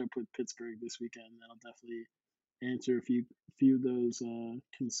big matchup with Pittsburgh this weekend. That'll definitely answer a few of those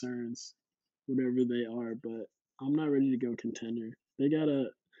concerns, whatever they are. But I'm not ready to go contender. They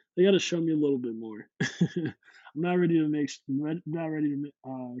gotta show me a little bit more. I'm not ready to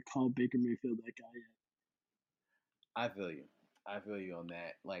call Baker Mayfield that guy yet. I feel you on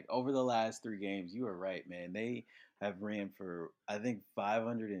that. Like, over the last 3 games, you were right, man. They have ran for, I think,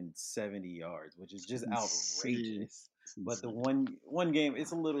 570 yards, which is just outrageous. But the one game,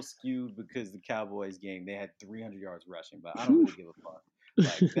 it's a little skewed because the Cowboys game, they had 300 yards rushing, but I don't really give a fuck.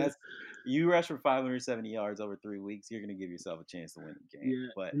 Like, you rush for 570 yards over 3 weeks, you're gonna give yourself a chance to win the game. Yeah,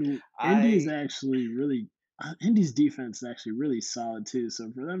 But Indy's actually Indy's defense is actually really solid too.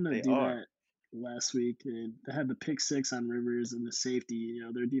 So for them to do that last week, and they had the pick 6 on Rivers and the safety,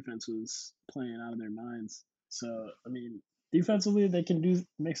 their defense was playing out of their minds. So I mean, defensively, they can do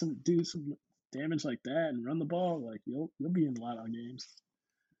some damage like that and run the ball. Like you'll be in a lot of games.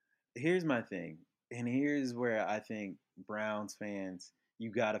 Here's my thing, and here's where I think Browns fans, you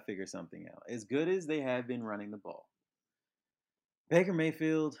got to figure something out. As good as they have been running the ball, Baker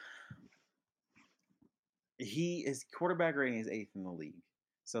Mayfield, his quarterback rating is 8th in the league,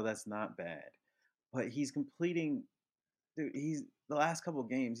 so that's not bad. But he's completing. Dude, the last couple of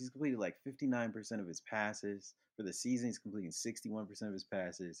games, he's completed like 59% of his passes. For the season, he's completing 61% of his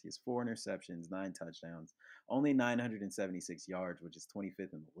passes. He has 4 interceptions, 9 touchdowns, only 976 yards, which is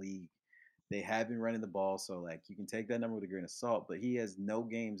 25th in the league. They have been running the ball, so like you can take that number with a grain of salt. But he has no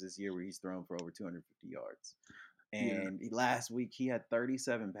games this year where he's thrown for over 250 yards. And last week he had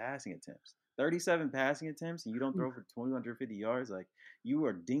 37 passing attempts. 37 passing attempts, and you don't throw for 250 yards. Like, you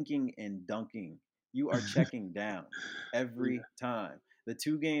are dinking and dunking. You are checking down every time. The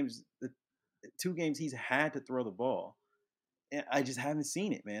two games he's had to throw the ball, and I just haven't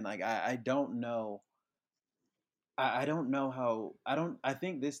seen it, man. Like, I don't know. I don't know how. I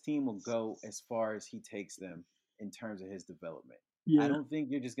think this team will go as far as he takes them in terms of his development. Yeah. I don't think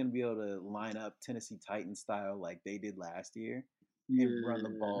you're just going to be able to line up Tennessee Titans style like they did last year and run the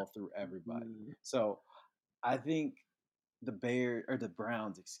ball through everybody. So I think the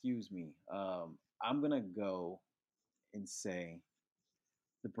Browns, I'm going to go and say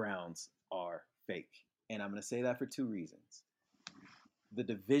the Browns are fake. And I'm going to say that for 2 reasons. The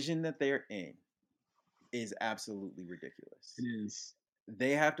division that they're in is absolutely ridiculous. It is.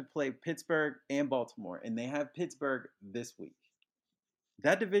 They have to play Pittsburgh and Baltimore, and they have Pittsburgh this week.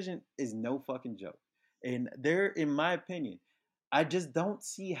 That division is no fucking joke. And in my opinion, I just don't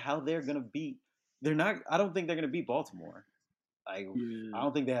see how they're going to beat. I don't think they're going to beat Baltimore. I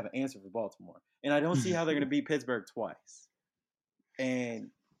don't think they have an answer for Baltimore. And I don't see how they're going to beat Pittsburgh twice. And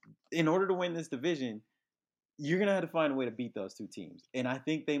in order to win this division, you're going to have to find a way to beat those 2 teams. And I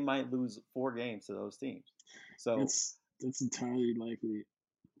think they might lose 4 games to those teams. So that's entirely likely.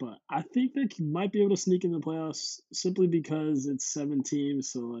 But I think they might be able to sneak in the playoffs simply because it's 7 teams.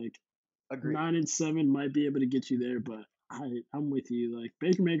 So, like, agreed. 9 and 7 might be able to get you there. But I'm with you. Like,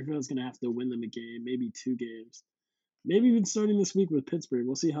 Baker Mayfield's going to have to win them a game, maybe 2 games. Maybe even starting this week with Pittsburgh.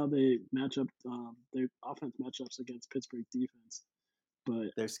 We'll see how they match up, their offense matchups against Pittsburgh defense.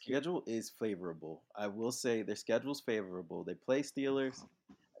 But their schedule is favorable. I will say their schedule's favorable. They play Steelers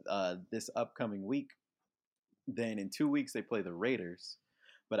this upcoming week. Then in 2 weeks they play the Raiders.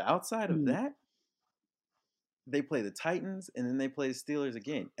 But outside of that, they play the Titans and then they play the Steelers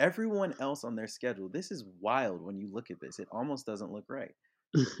again. Everyone else on their schedule, this is wild when you look at this. It almost doesn't look right.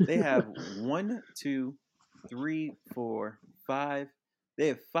 They have 1, 2, 3, 4, 5. They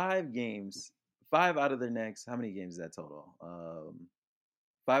have 5 games. 5 out of their next. How many games is that total?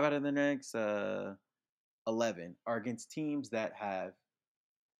 5 out of their next 11 are against teams that have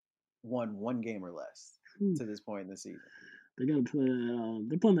won one game or less to this point in the season. They got to play.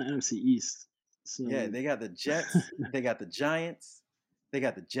 They're playing the NFC East. So yeah, they got the Jets, they got the Giants, they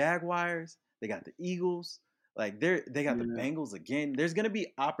got the Jaguars, they got the Eagles. Like they got the Bengals again. There's gonna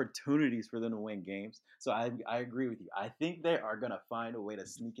be opportunities for them to win games. So I agree with you. I think they are gonna find a way to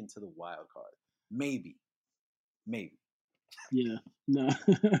sneak into the wild card. Maybe. Yeah, no.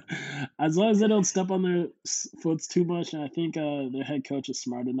 As long as they don't step on their foots too much, and I think their head coach is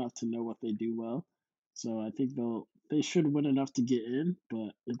smart enough to know what they do well. So I think they should win enough to get in.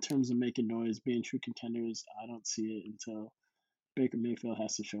 But in terms of making noise, being true contenders, I don't see it until Baker Mayfield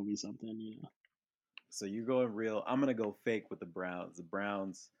has to show me something. So you're going real. I'm gonna go fake with the Browns. The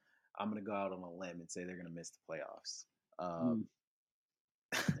Browns, I'm gonna go out on a limb and say they're gonna miss the playoffs.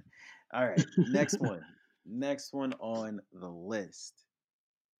 All right, next one. Next one on the list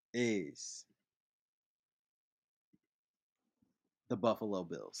is the Buffalo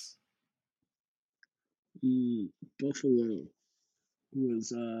Bills. Buffalo was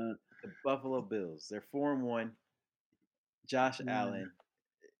the Buffalo Bills. They're 4-1. Josh Allen,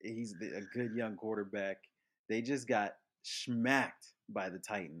 he's a good young quarterback. They just got smacked by the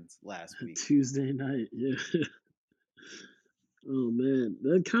Titans last week. Tuesday night, yeah. Oh man,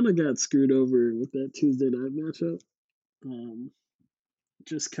 that kind of got screwed over with that Tuesday night matchup.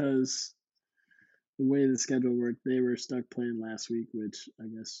 Just because the way the schedule worked, they were stuck playing last week, which I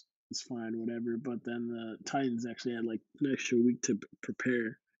guess is fine, whatever. But then the Titans actually had like an extra week to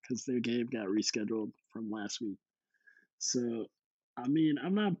prepare because their game got rescheduled from last week. So, I mean,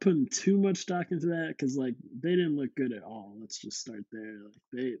 I'm not putting too much stock into that because like they didn't look good at all. Let's just start there.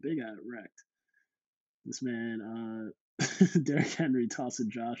 Like they got wrecked. This man, Derrick Henry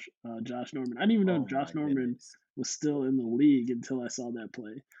tossing Josh Norman. I didn't even know Josh Norman was still in the league until I saw that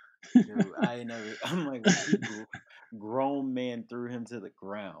play. Dude, I'm like, grown man threw him to the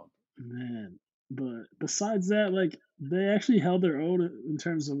ground. Man, but besides that, like they actually held their own in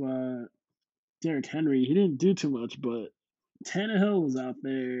terms of Derrick Henry. He didn't do too much, but Tannehill was out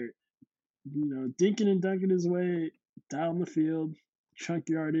there, dinking and dunking his way down the field, chunk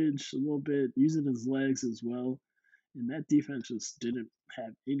yardage a little bit, using his legs as well. And that defense just didn't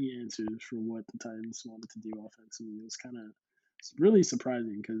have any answers for what the Titans wanted to do offensively. It was kind of really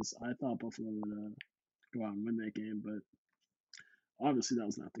surprising because I thought Buffalo would go out and win that game, but obviously that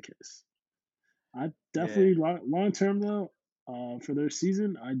was not the case. I definitely, long term though, for their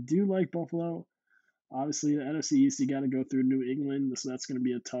season, I do like Buffalo. Obviously, the NFC East, you got to go through New England, so that's going to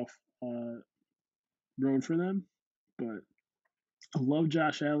be a tough road for them. But I love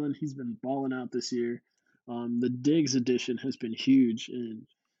Josh Allen. He's been balling out this year. The Diggs addition has been huge, and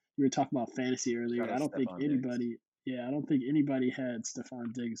we were talking about fantasy earlier. I don't think anybody had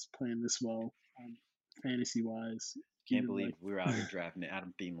Stephon Diggs playing this well, fantasy wise. Can't believe we were out here drafting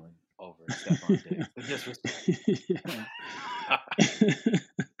Adam Thielen over Stephon Diggs. The disrespect.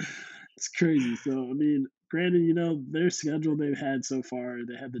 It's crazy. So I mean, granted, their schedule they've had so far,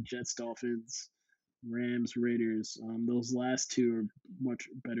 they had the Jets, Dolphins, Rams, Raiders. Those last two are much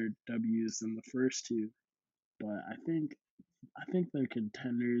better W's than the first two. But I think they're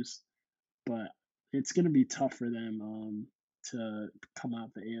contenders, but it's gonna be tough for them to come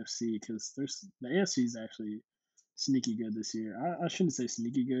out the AFC because the AFC is actually sneaky good this year. I shouldn't say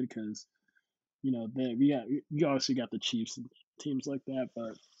sneaky good because you obviously got the Chiefs and teams like that,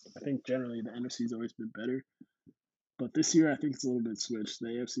 but I think generally the NFC's always been better. But this year I think it's a little bit switched. The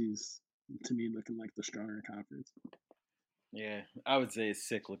AFC's to me looking like the stronger conference. Yeah, I would say it's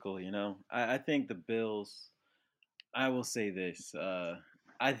cyclical. I think the Bills. I will say this.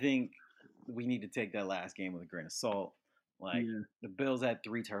 I think we need to take that last game with a grain of salt. The Bills had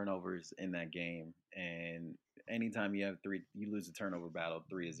 3 turnovers in that game, and anytime you lose a turnover battle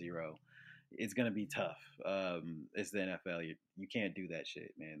 3-0, it's gonna be tough. It's the NFL. You can't do that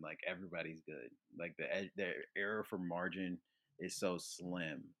shit, man. Like everybody's good. Like the error for margin is so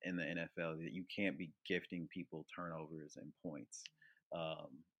slim in the NFL that you can't be gifting people turnovers and points.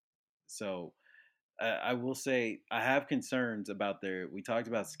 So. I will say I have concerns about we talked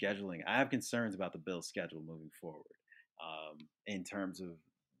about scheduling. I have concerns about the Bills' schedule moving forward in terms of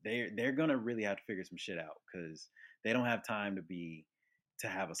they're going to really have to figure some shit out because they don't have time to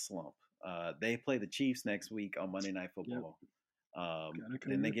have a slump. They play the Chiefs next week on Monday Night Football. Yep.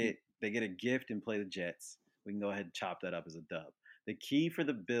 Then they get a gift and play the Jets. We can go ahead and chop that up as a dub. The key for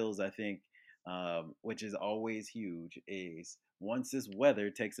the Bills, I think, which is always huge, is once this weather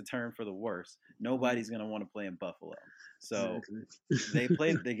takes a turn for the worse, nobody's gonna want to play in Buffalo. So they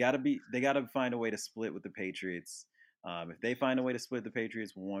got to find a way to split with the Patriots. If they find a way to split the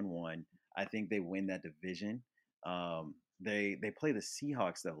Patriots 1-1, I think they win that division. They play the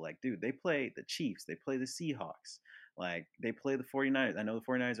Seahawks though. Like, dude, they play the Chiefs. They play the Seahawks. Like, they play the 49ers. I know the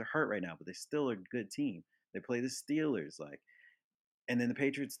 49ers are hurt right now, but they're still a good team. They play the Steelers. Like, and then the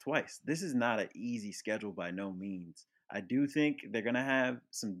Patriots twice. This is not an easy schedule by no means. I do think they're gonna have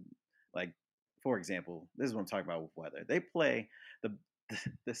some, like, for example, this is what I'm talking about with weather. They play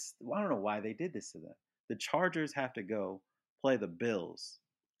this. I don't know why they did this to them. The Chargers have to go play the Bills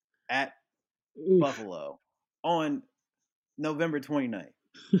at Buffalo on November 29th.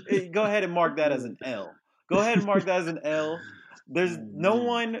 Go ahead and mark that as an L. Go ahead and mark that as an L. There's no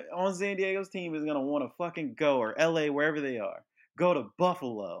one on San Diego's team is gonna want to fucking go, or LA, wherever they are, go to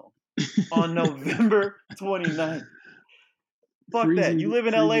Buffalo on November 29th. Fuck that. You live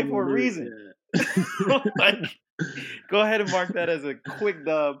in LA for a reason. Yeah. Like, go ahead and mark that as a quick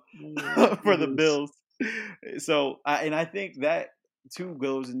dub for the Bills. So, I think that too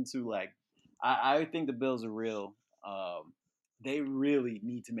goes into, like, I think the Bills are real. They really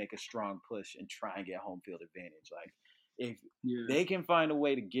need to make a strong push and try and get home field advantage. Like, if they can find a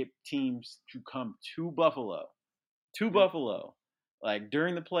way to get teams to come to Buffalo, like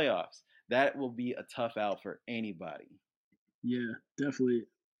during the playoffs, that will be a tough out for anybody. Yeah, definitely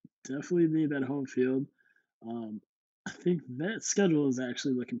need that home field. I think that schedule is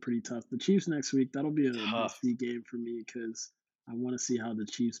actually looking pretty tough. The Chiefs next week, that'll be a must-see game for me because I want to see how the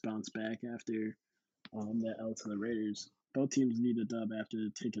Chiefs bounce back after that L to the Raiders. Both teams need a dub after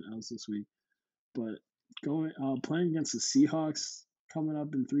taking L's this week. But playing against the Seahawks coming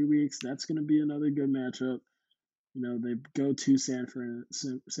up in 3 weeks, that's going to be another good matchup. You know, they go to San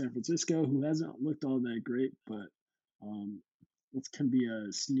Francisco, who hasn't looked all that great, but it can be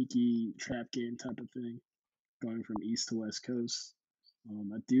a sneaky trap game type of thing, going from East to West Coast.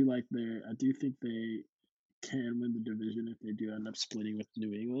 I do think they can win the division if they do end up splitting with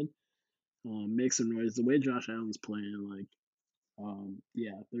New England. Make some noise. The way Josh Allen's playing, like,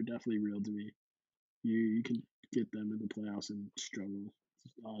 they're definitely real to me. You can get them in the playoffs and struggle.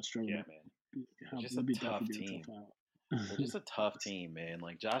 Yeah, man. Just a tough team. They're just a tough team, man.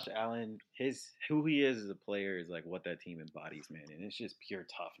 Like, Josh Allen, who he is as a player is like what that team embodies, man. And it's just pure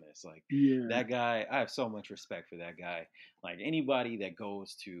toughness. Like, that guy, I have so much respect for that guy. Like, anybody that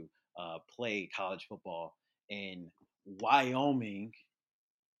goes to play college football in Wyoming.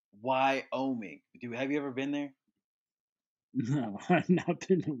 Dude, have you ever been there? No, I've not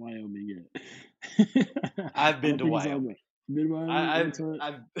been to Wyoming yet. I've been to Wyoming.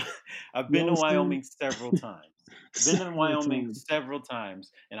 I've been to Wyoming several times. Several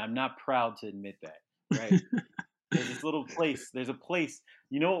times, and I'm not proud to admit that. Right? There's this little place. There's a place.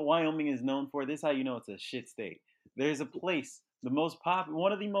 You know what Wyoming is known for? This is how you know it's a shit state. There's a place,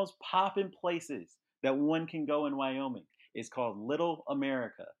 one of the most poppin' places that one can go in Wyoming is called Little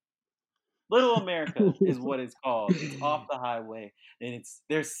America. Little America is what it's called. It's off the highway, and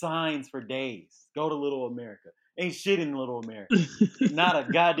there's signs for days. Go to Little America. Ain't shit in Little America. Not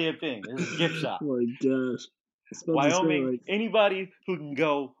a goddamn thing. It's a gift shop. Oh my gosh. Wyoming, anybody who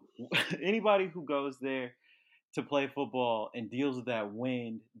goes there to play football and deals with that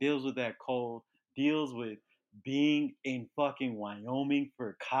wind, deals with that cold, deals with being in fucking Wyoming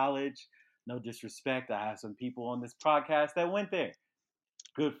for college. No disrespect. I have some people on this podcast that went there.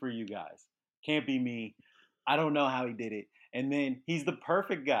 Good for you guys. Can't be me. I don't know how he did it. And then he's the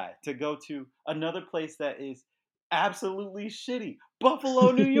perfect guy to go to another place that is absolutely shitty.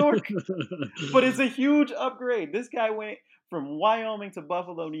 Buffalo, New York. But it's a huge upgrade. This guy went from Wyoming to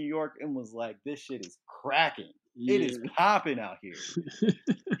Buffalo, New York and was like, this shit is cracking. Yeah. It is popping out here.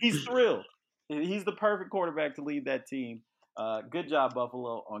 He's thrilled. He's the perfect quarterback to lead that team. Good job,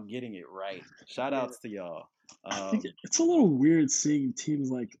 Buffalo, on getting it right. Shout outs to y'all. I think it's a little weird seeing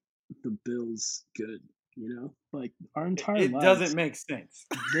teams like the Bills good, you know? Like, our entire lives. It doesn't make sense.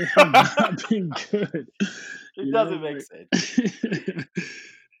 They have not been good. It doesn't make sense.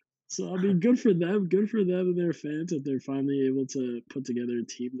 So, I mean, good for them and their fans that they're finally able to put together a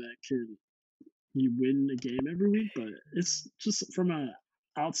team that can win a game every week. But it's just from an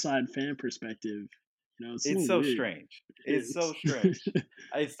outside fan perspective, you know, it's so strange. It's so strange.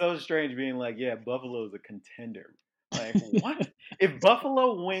 It's so strange being like, yeah, Buffalo is a contender. Like, what? If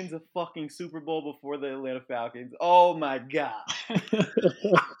Buffalo wins a fucking Super Bowl before the Atlanta Falcons, oh my God.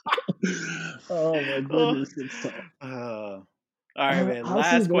 Oh my goodness. It's tough. All right, man.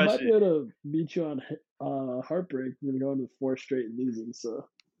 Last question. I might be able to beat you on heartbreak. We're going to 4 straight losing, so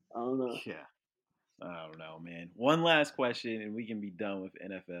I don't know. Yeah. I don't know, man. One last question, and we can be done with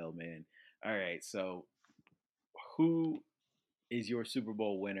NFL, man. All right, so who is your Super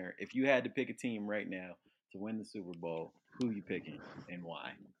Bowl winner? If you had to pick a team right now to win the Super Bowl, who you picking and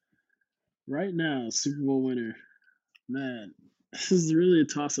why? Right now, Super Bowl winner. Man, this is really a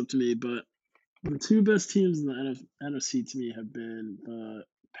toss up to me, but the two best teams in the NFC to me have been the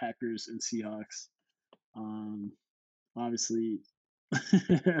Packers and Seahawks. Obviously,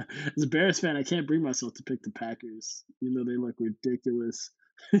 as a Bears fan, I can't bring myself to pick the Packers, even though they look ridiculous.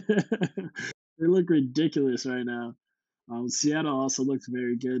 They look ridiculous right now. Seattle also looks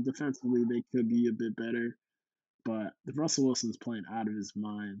very good. Defensively, they could be a bit better, but Russell Wilson's playing out of his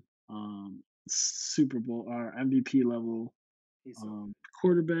mind. Super Bowl or MVP level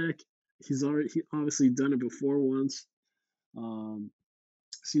quarterback. He's obviously done it before once.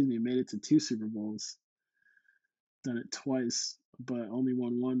 Made it to 2 Super Bowls. Done it twice, but only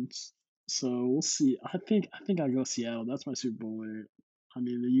won once. So we'll see. I think I'll go Seattle. That's my Super Bowl winner. I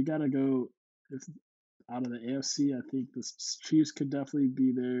mean, you gotta go out of the AFC. I think the Chiefs could definitely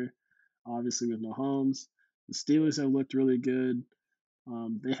be there. Obviously with Mahomes, the Steelers have looked really good.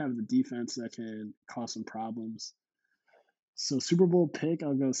 They have the defense that can cause some problems. So Super Bowl pick,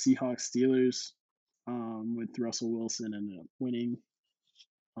 I'll go Seahawks Steelers with Russell Wilson and winning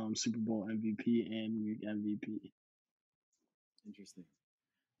Super Bowl MVP and league MVP. Interesting.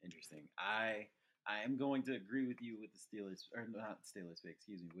 I am going to agree with you with the Steelers, or not Steelers pick,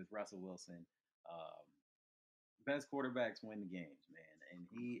 excuse me, with Russell Wilson. Best quarterbacks win the games, man, and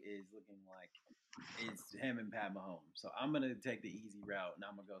he is looking like it's him and Pat Mahomes. So I'm gonna take the easy route, and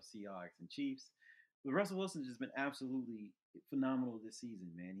I'm gonna go Seahawks and Chiefs. But Russell Wilson's just been absolutely phenomenal this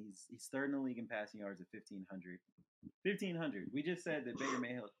season, man. He's third in the league in passing yards at 1,500. 1,500. We just said that Baker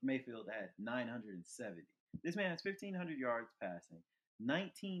Mayfield had 970. This man has 1,500 yards passing,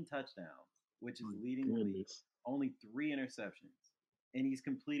 19 touchdowns, which is leading the league. Only 3 interceptions, and he's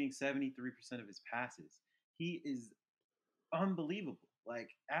completing 73% of his passes. He is unbelievable, like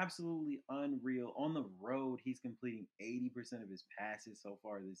absolutely unreal. On the road, he's completing 80% of his passes so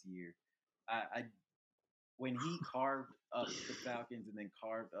far this year. When he carved up the Falcons and then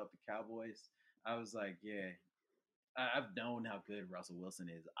carved up the Cowboys, I was like, yeah, I've known how good Russell Wilson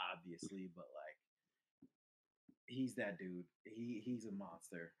is, obviously, but like, he's that dude. He's a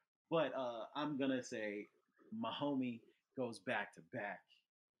monster. But I'm gonna say my homie goes back to back.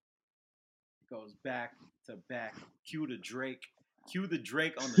 Cue the Drake. Cue the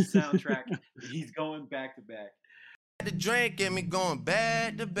Drake on the soundtrack. He's going back to back. The Drake get me going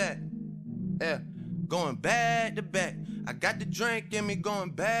back to back. Yeah, going back to back. I got the drink get me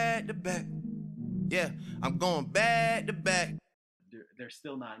going back to back. Yeah, I'm going back to back. They're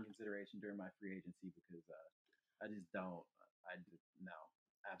still not in consideration during my free agency because I just don't. No,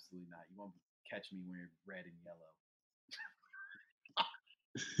 absolutely not. You won't catch me wearing red and yellow.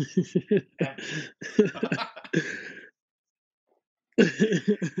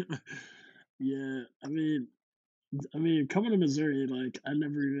 Yeah, I mean, coming to Missouri, like I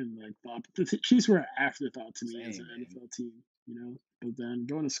never even thought the Chiefs were an afterthought to me as an NFL team, you know. But then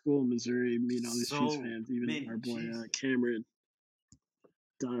going to school in Missouri, meeting all these Chiefs fans, even our boy Cameron,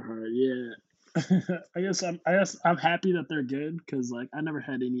 diehard, yeah. I guess I'm happy that they're good because like I never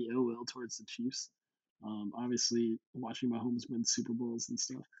had any ill will towards the Chiefs. Obviously, watching Mahomes win Super Bowls and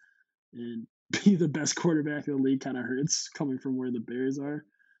stuff, and be the best quarterback in the league kind of hurts coming from where the Bears are.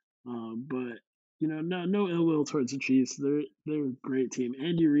 But you know, no ill will towards the Chiefs. They're a great team.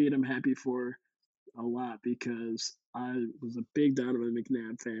 Andy Reid, I'm happy for a lot because I was a big Donovan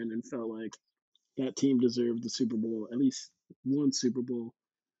McNabb fan and felt like that team deserved the Super Bowl, at least one Super Bowl.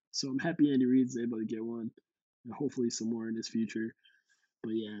 So I'm happy Andy Reid's able to get one, and hopefully some more in his future.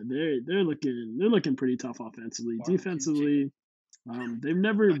 But yeah, they're looking pretty tough offensively. Defensively, they've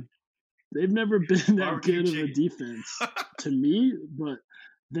never been that good of a defense to me, but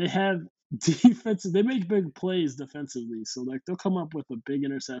they have defense. They make big plays defensively, so like they'll come up with a big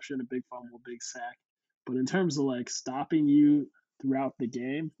interception, a big fumble, big sack. But in terms of like stopping you throughout the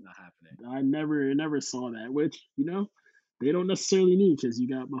game, not happening. I never saw that. Which you know they don't necessarily need because you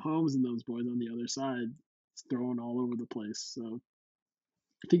got Mahomes and those boys on the other side throwing all over the place. So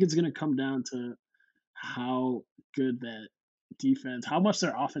I think it's gonna come down to how good that defense, how much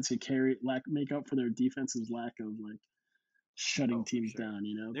their offense can make up for their defense's lack of like shutting teams down,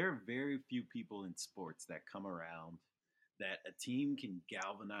 you know? There are very few people in sports that come around that a team can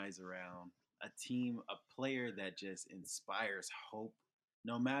galvanize around, a player that just inspires hope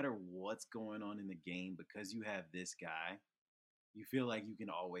no matter what's going on in the game. Because you have this guy, you feel like you can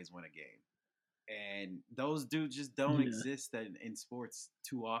always win a game. And those dudes just don't exist in sports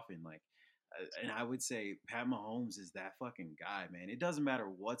too often. Like, and I would say Pat Mahomes is that fucking guy, man. It doesn't matter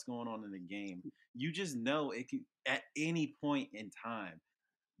what's going on in the game. You just know it can, at any point in time,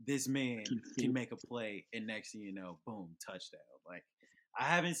 this man can make a play, and next thing you know, boom, touchdown. Like, I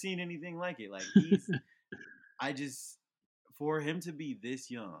haven't seen anything like it. Like, for him to be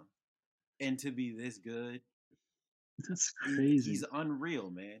this young and to be this good, that's crazy. He's unreal,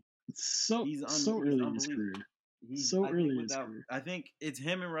 man. So early in his career. I think it's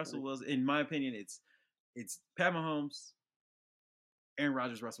him and Russell Wilson. In my opinion, it's Pat Mahomes, Aaron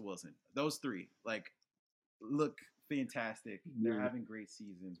Rodgers, Russell Wilson. Those three, like, look fantastic. They're having great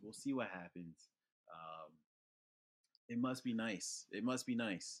seasons. We'll see what happens. It must be nice.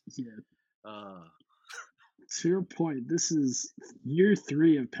 Yeah. To your point, this is year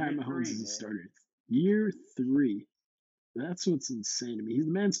 3 of Pat Mahomes as a starter. Year 3. That's what's insane to me.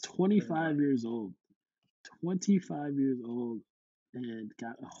 The man's 25 years old. 25 years old and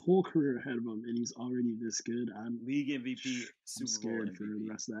got a whole career ahead of him, and he's already this good. I'm league MVP, I'm scared for the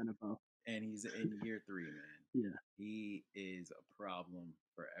rest of the NFL. And he's in year 3, man. Yeah. He is a problem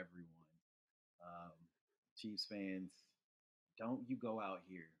for everyone. Chiefs fans, don't you go out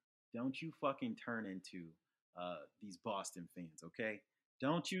here. Don't you fucking turn into these Boston fans, okay?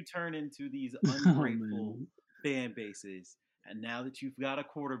 Don't you turn into these ungrateful fan bases. And now that you've got a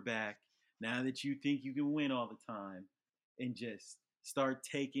quarterback, now that you think you can win all the time, and just start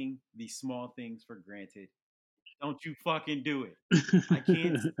taking these small things for granted. Don't you fucking do it. I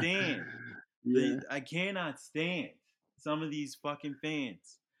can't stand. I cannot stand some of these fucking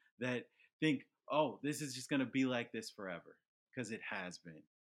fans that think, oh, this is just going to be like this forever. Because it has been.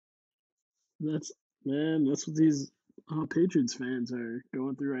 That's what these Patriots fans are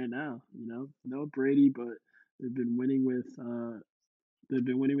going through right now. You know, no Brady, but they've been winning with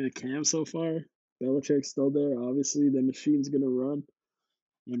Cam so far. Belichick's still there. Obviously, the machine's gonna run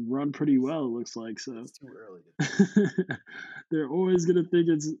and run pretty well. It looks like so. It's too early. They're always gonna think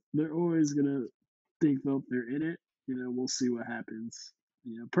they're in it. You know, we'll see what happens.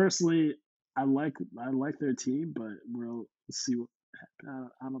 You know, personally, I like their team, but we'll see what.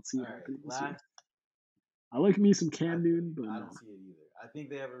 I don't see it happening. I like me some Cam Newton, but I don't see it either. I think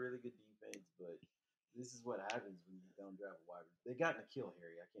they have a really good defense, but this is what happens when you don't draft a wide receiver. They got N'Keal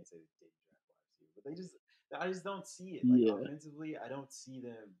Harry. I can't say they didn't draft a wide receiver, but I just don't see it. Like, offensively, I don't see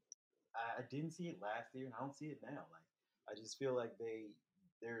them. I didn't see it last year, and I don't see it now. Like, I just feel like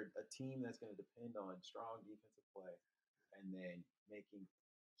they're a team that's going to depend on strong defensive play and then making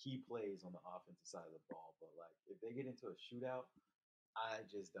key plays on the offensive side of the ball. But, like, if they get into a shootout, I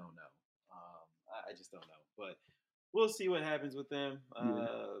just don't know. I just don't know. But we'll see what happens with them.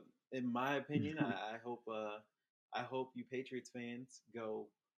 In my opinion, I hope you Patriots fans go.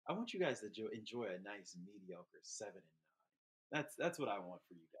 I want you guys to enjoy a nice mediocre 7-9. That's what I want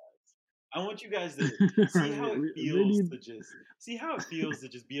for you guys. I want you guys to see how it feels to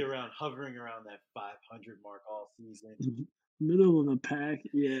just be hovering around that 500 mark all season. Middle of the pack,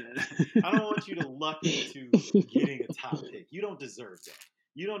 yeah. I don't want you to luck into getting a top pick. You don't deserve that.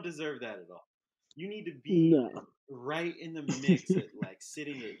 You don't deserve that at all. You need to be right in the mix at, like,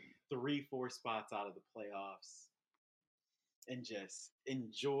 sitting at 3-4 spots out of the playoffs and just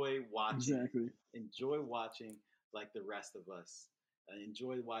enjoy watching. Exactly. Enjoy watching like the rest of us.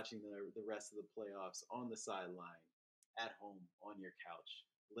 Enjoy watching the rest of the playoffs on the sideline, at home, on your couch,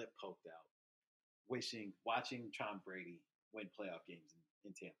 lip poked out, watching Tom Brady win playoff games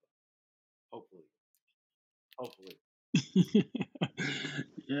in Tampa. Hopefully.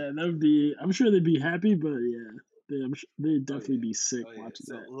 Yeah, that would be. I'm sure they'd be happy, but yeah, they'd definitely be sick watching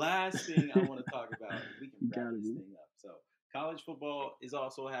that. So last thing I want to talk about, we can wrap this thing up. So college football is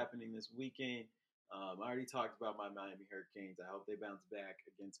also happening this weekend. I already talked about my Miami Hurricanes. I hope they bounce back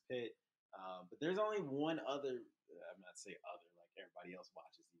against Pitt. But there's only one other. I'm not saying other like everybody else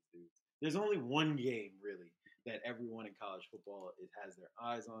watches these dudes. There's only one game really that everyone in college football has their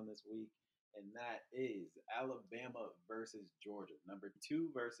eyes on this week. And that is Alabama versus Georgia. Number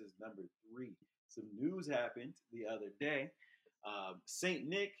 2 versus number 3. Some news happened the other day. Saint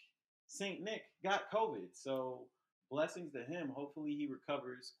Nick got COVID. So blessings to him. Hopefully he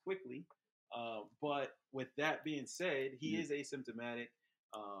recovers quickly. But with that being said, he is asymptomatic.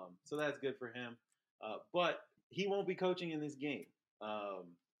 So that's good for him. But he won't be coaching in this game.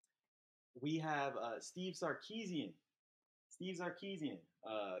 We have Steve Sarkisian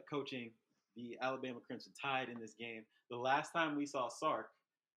coaching the Alabama Crimson Tide in this game. The last time we saw Sark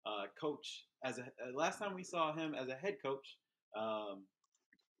coach last time we saw him as a head coach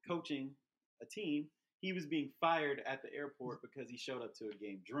coaching a team, he was being fired at the airport because he showed up to a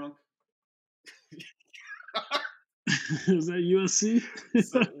game drunk. Is that USC?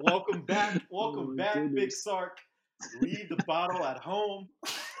 So welcome back, Big Sark. Leave the bottle at home.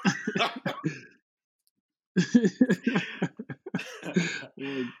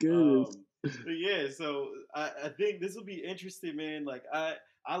 my goodness. But yeah, so I think this will be interesting, man. Like I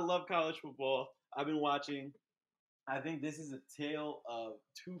love college football. I've been watching. I think this is a tale of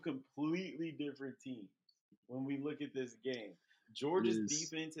two completely different teams when we look at this game. Georgia's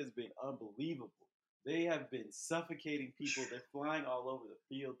defense has been unbelievable. They have been suffocating people. They're flying all over the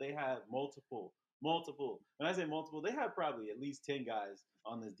field. They have multiple. When I say multiple, they have probably at least 10 guys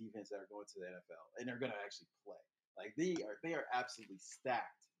on this defense that are going to the NFL and they're going to actually play. Like they are absolutely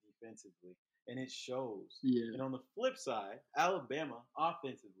stacked defensively, and it shows. Yeah. And on the flip side, Alabama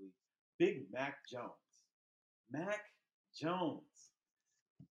offensively, Big Mac Jones. Mac Jones.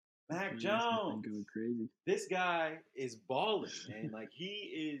 Going crazy. This guy is balling, man. Like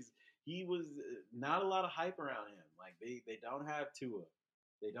he was not a lot of hype around him. Like they don't have Tua.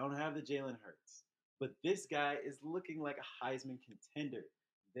 They don't have the Jalen Hurts. But this guy is looking like a Heisman contender.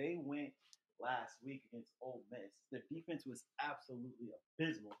 They went last week against Ole Miss. Their defense was absolutely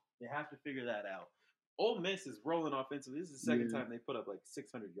abysmal. They have to figure that out. Ole Miss is rolling offensively. This is the second time they put up like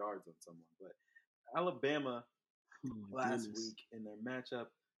 600 yards on someone. But Alabama last week in their matchup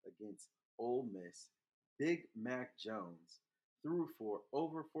against Ole Miss, Big Mac Jones threw for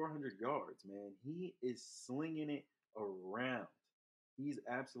over 400 yards, man. He is slinging it around. He's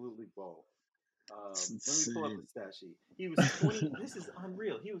absolutely balling. Let me pull up the stat sheet. He was 20. This is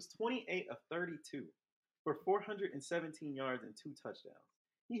unreal. He was 28 of 32 for 417 yards and 2 touchdowns.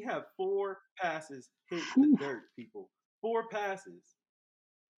 He had 4 passes hit the dirt, people. 4 passes.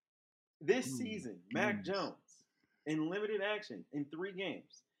 This season, Mac Jones, in limited action in 3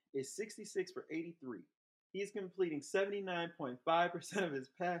 games, is 66 for 83. He is completing 79.5% of his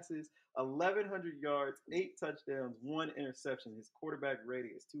passes, 1,100 yards, 8 touchdowns, 1 interception. His quarterback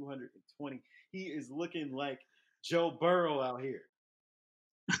rating is 220. He is looking like Joe Burrow out here.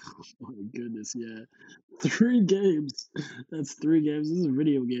 Oh my goodness, yeah. 3 games. That's 3 games. This is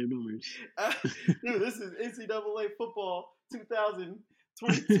video game numbers. Dude, this is NCAA football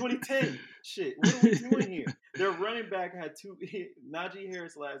 2010. Shit, what are we doing here? Their running back had Najee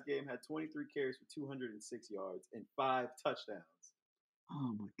Harris last game had 23 carries for 206 yards and 5 touchdowns.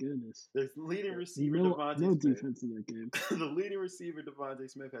 Oh my goodness. The leading receiver, Devontae Smith. Defense in that game. The leading receiver, Devontae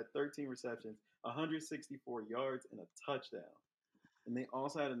Smith, had 13 receptions, 164 yards, and a touchdown. And they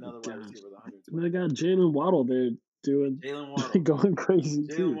also had another wide receiver with 120. They got Jalen Waddle there going crazy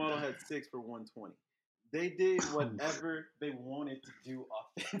too. Jalen Waddle had 6 for 120. They did whatever they wanted to do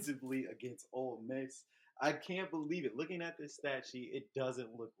offensively against Ole Miss. I can't believe it. Looking at this stat sheet, it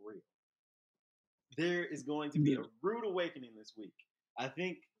doesn't look real. There is going to be a rude awakening this week. I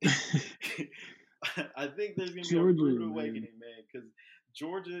think there's going to be a rude awakening, man, because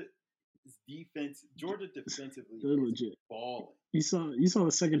Georgia defensively is legit balling. You saw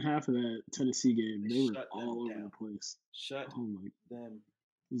the second half of that Tennessee game. They were all over the place. Shut them down.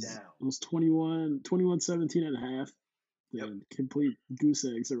 It was 21-17 at half. Then complete goose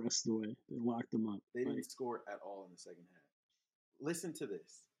eggs the rest of the way. They locked them up. They didn't score at all in the second half. Listen to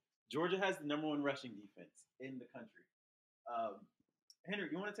this. Georgia has the number 1 rushing defense in the country. Henry,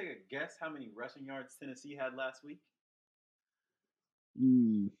 you want to take a guess how many rushing yards Tennessee had last week?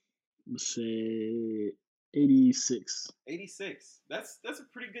 Let's say 86. 86. That's a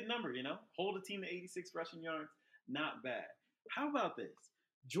pretty good number, you know? Hold a team to 86 rushing yards, not bad. How about this?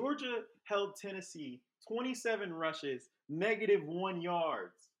 Georgia held Tennessee 27 rushes, -1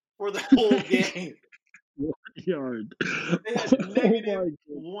 yards for the whole game. 1 yard. They had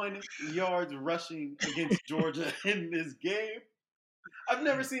 -1 yards rushing against Georgia in this game. I've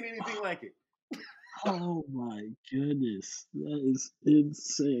never seen anything like it. Oh my goodness. That is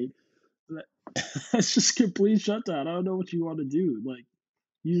insane. That's just complete shutdown. I don't know what you want to do. Like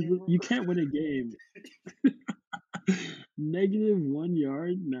you can't win a game. -1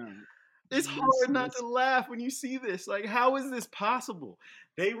 yard? No. It's hard not to laugh when you see this. Like, how is this possible?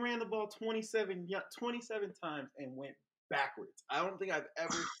 They ran the ball 27 times and went backwards. I don't think I've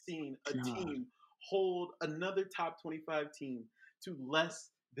ever seen a team hold another top 25 team to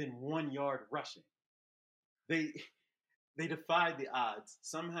less than 1 yard rushing. They defied the odds.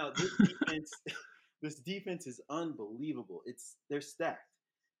 Somehow this defense is unbelievable. They're stacked.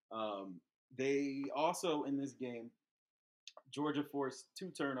 They also in this game, Georgia forced 2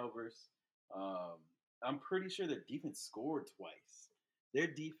 turnovers. I'm pretty sure their defense scored twice. Their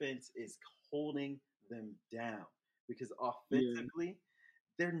defense is holding them down because offensively,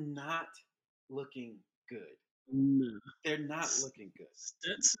 they're not looking good. No. They're not looking good.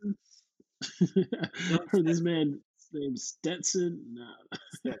 Stetson? I heard this man's name Stetson. Nah.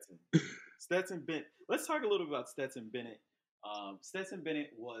 Stetson Bennett. Let's talk a little bit about Stetson Bennett. Stetson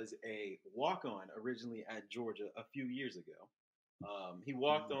Bennett was a walk-on originally at Georgia a few years ago. He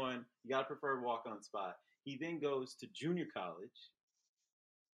walked on. He got a preferred walk-on spot. He then goes to junior college.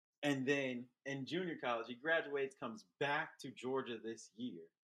 And then in junior college, he graduates, comes back to Georgia this year.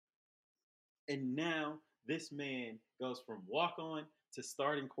 And now this man goes from walk-on to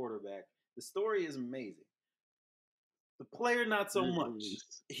starting quarterback. The story is amazing. The player, not so much.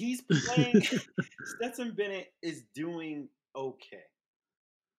 He's playing. Stetson Bennett is doing okay.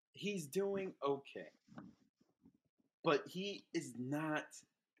 He's doing okay. But he is not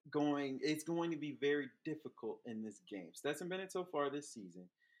going. It's going to be very difficult in this game. Stetson Bennett so far this season,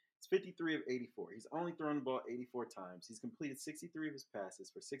 it's 53 of 84. He's only thrown the ball 84 times. He's completed 63 of his passes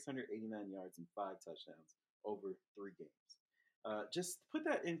for 689 yards and 5 touchdowns over 3 games. Just put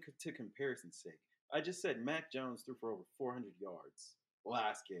that into comparison's sake. I just said Mac Jones threw for over 400 yards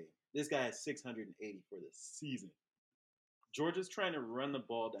last game. This guy has 680 for the season. Georgia's trying to run the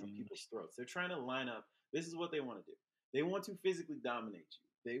ball down people's throats. They're trying to line up. This is what they want to do. They want to physically dominate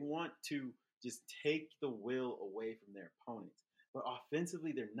you. They want to just take the will away from their opponents. But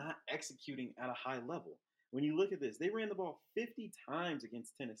offensively, they're not executing at a high level. When you look at this, they ran the ball 50 times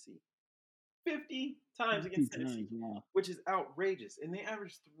against Tennessee. 50 times against Tennessee, wow. Which is outrageous. And they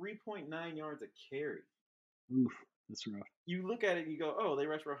averaged 3.9 yards a carry. Oof, that's rough. You look at it and you go, oh, they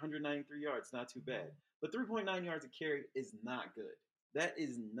rushed for 193 yards. Not too bad. But 3.9 yards a carry is not good. That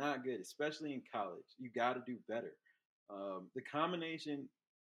is not good, especially in college. You got to do better. The combination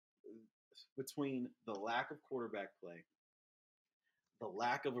between the lack of quarterback play, the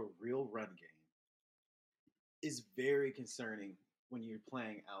lack of a real run game, is very concerning when you're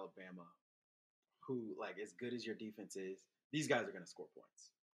playing Alabama, who, like, as good as your defense is, these guys are going to score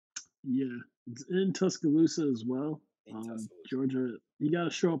points. Yeah, it's in Tuscaloosa as well. Georgia, you got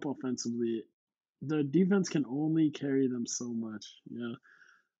to show up offensively. The defense can only carry them so much. Yeah,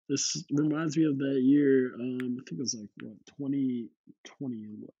 this reminds me of that year. I think it was like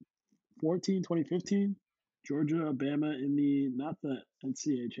 2015. Georgia, Alabama in not the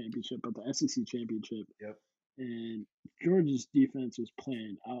NCAA championship, but the SEC championship. Yep. And Georgia's defense was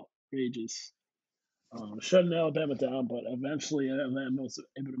playing outrageous, shutting Alabama down. But eventually, Alabama was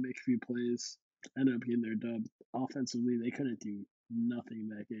able to make a few plays, ended up getting their dub. Offensively, they couldn't do nothing in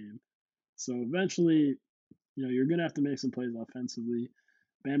that game. So eventually, you're gonna have to make some plays offensively.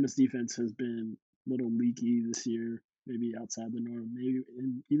 Bama's defense has been a little leaky this year, maybe outside the norm. Maybe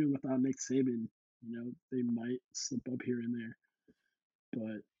even without Nick Saban, they might slip up here and there.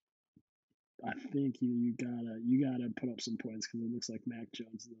 But I think you gotta put up some points because it looks like Mac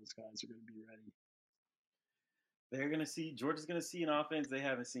Jones and those guys are gonna be ready. Georgia's gonna see an offense they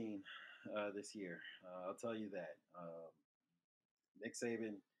haven't seen this year. I'll tell you that. Nick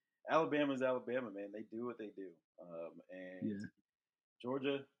Saban. Alabama's Alabama, man. They do what they do.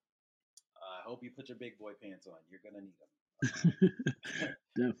 Georgia, I hope you put your big boy pants on. You're going to need them.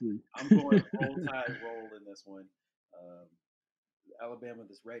 Definitely. I'm going roll tide roll in this one. Alabama,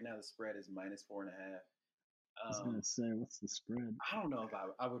 right now the spread is -4.5. I was going to say, what's the spread? I don't know if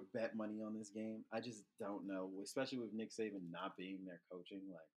I would bet money on this game. I just don't know, especially with Nick Saban not being there coaching.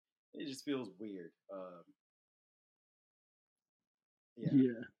 Like, it just feels weird.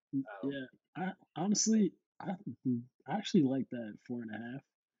 Yeah. I honestly, I actually like that 4.5.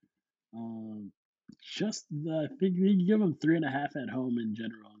 I think you can give them 3.5 at home in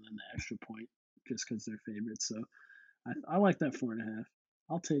general, and then the extra point just because they're favorites. So I like that 4.5.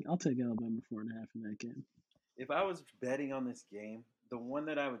 I'll take Alabama 4.5 in that game. If I was betting on this game, the one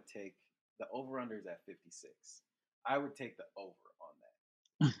that I would take, the over/under is at 56. I would take the over on that.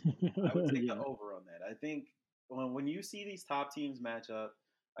 I would take the over on that. I think when you see these top teams match up,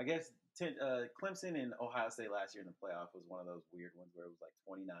 I guess Clemson and Ohio State last year in the playoff was one of those weird ones where it was like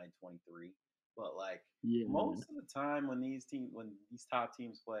 29-23. But most of the time when these top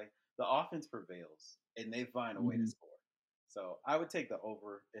teams play, the offense prevails and they find a way to score. So I would take the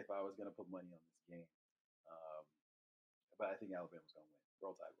over if I was going to put money on this game. But I think Alabama's going to win.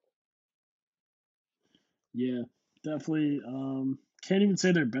 Roll Tide roll. Yeah, definitely. Can't even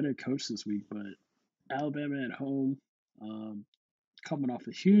say they're better coached this week, but Alabama at home, coming off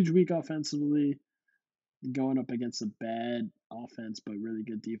a huge week offensively, going up against a bad offense but really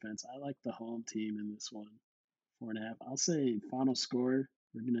good defense. I like the home team in this one, 4.5. I'll say final score.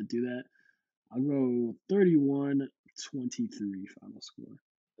 We're gonna do that. I'll go 31-23 final score.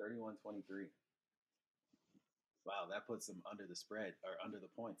 31-23. Wow, that puts them under the spread or under the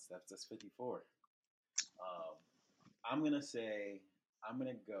points. That's 54. I'm gonna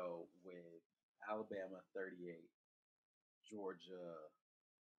go with Alabama 38, Georgia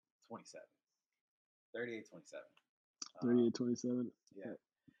 27. 38-27. 38-27. Yeah.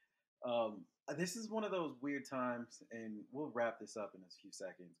 this is one of those weird times, and we'll wrap this up in a few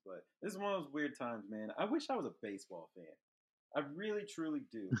seconds, but this is one of those weird times, man. I wish I was a baseball fan. I really, truly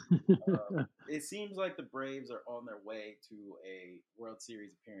do. It seems like the Braves are on their way to a World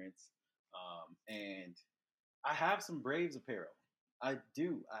Series appearance, and I have some Braves apparel. I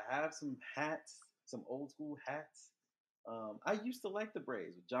do. I have some hats, some old school hats. I used to like the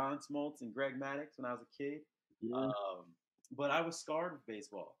Braves with John Smoltz and Greg Maddux when I was a kid. Yeah. But I was scarred with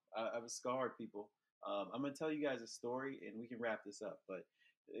baseball. I was scarred, people. I'm going to tell you guys a story, and we can wrap this up. But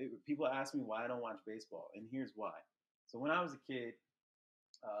people ask me why I don't watch baseball, and here's why. So when I was a kid,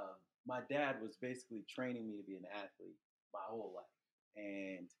 my dad was basically training me to be an athlete my whole life.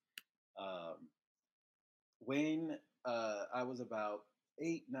 And when I was about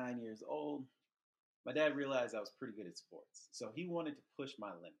 8, 9 years old, my dad realized I was pretty good at sports. So he wanted to push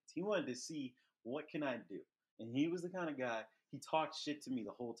my limits. He wanted to see, what can I do? And he was the kind of guy, he talked shit to me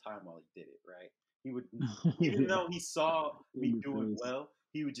the whole time while he did it, right? He would, even though he saw me doing well,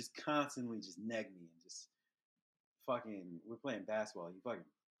 he would just constantly just neg me and just fucking, we're playing basketball. He fucking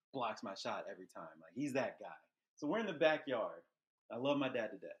blocks my shot every time. Like, he's that guy. So we're in the backyard. I love my dad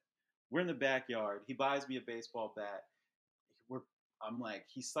to death. We're in the backyard. He buys me a baseball bat. I'm like,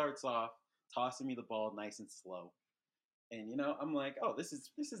 he starts off tossing me the ball nice and slow. And, you know, I'm like, oh, this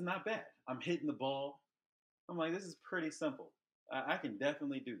is not bad. I'm hitting the ball. I'm like, this is pretty simple. I can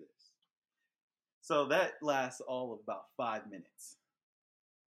definitely do this. So that lasts all of about 5 minutes.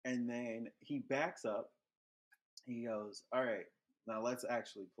 And then he backs up. He goes, all right, now let's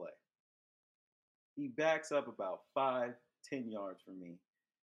actually play. He backs up about 5-10 yards from me.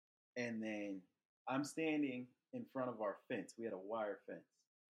 And then I'm standing in front of our fence. We had a wire fence.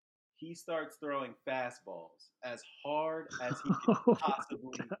 He starts throwing fastballs as hard as he can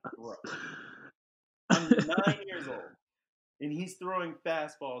possibly throw. I'm 9 years old, and he's throwing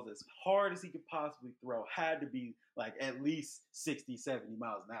fastballs as hard as he could possibly throw. Had to be like at least 60, 70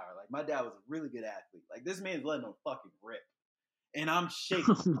 miles an hour. Like, my dad was a really good athlete. Like, this man's letting him fucking rip. And I'm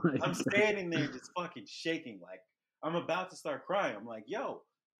shaking. I'm standing there just fucking shaking. Like, I'm about to start crying. I'm like, yo,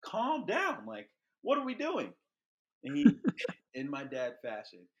 calm down. Like, what are we doing? And he, in my dad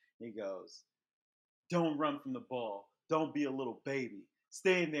fashion, he goes, don't run from the ball. Don't be a little baby.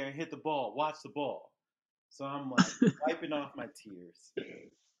 Stand there and hit the ball. Watch the ball. So I'm like wiping off my tears.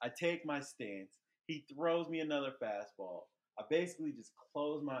 I take my stance. He throws me another fastball. I basically just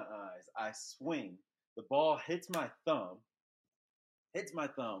close my eyes. I swing. The ball hits my thumb.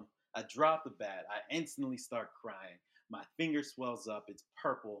 I drop the bat. I instantly start crying. My finger swells up. It's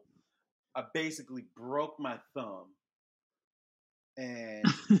purple. I basically broke my thumb. And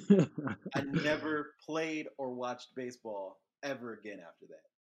I never played or watched baseball ever again after that.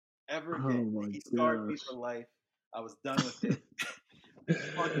 Ever again. Oh, He scarred me for life. I was done with it.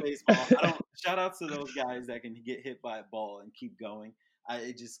 Fuck baseball. Shout out to those guys that can get hit by a ball and keep going.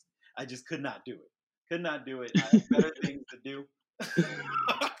 I just could not do it. Could not do it. I had better things to do.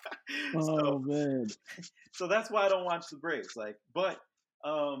 Man. So that's why I don't watch the Braves. Like, but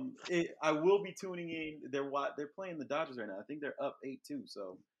I will be tuning in. They're playing the Dodgers right now. I think they're up 8-2.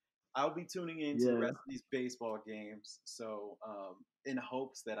 So I'll be tuning in to the rest of these baseball games. So in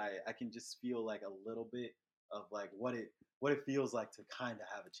hopes that I can just feel like a little bit of like what it feels like to kind of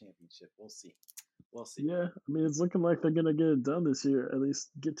have a championship. We'll see. Yeah, I mean, it's looking like they're gonna get it done this year. At least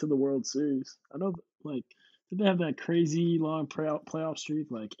get to the World Series. I know, like, did they have that crazy long playoff streak,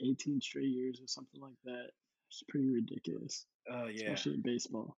 like 18 straight years or something like that? It's pretty ridiculous. Yeah. Especially in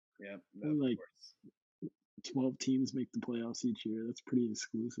baseball. Yeah. Like 12 teams make the playoffs each year. That's pretty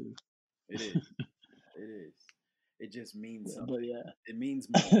exclusive. It is. It is. It just means something. But yeah, it means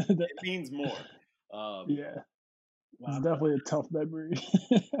more. It means more. Yeah, it's definitely a tough memory.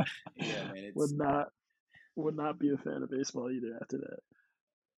 Yeah, man. Would not be a fan of baseball either after that.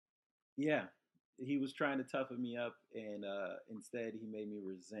 Yeah. He was trying to toughen me up, and instead he made me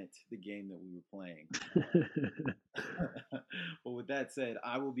resent the game that we were playing. But with that said,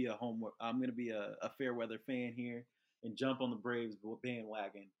 I'm going to be a fair weather fan here and jump on the Braves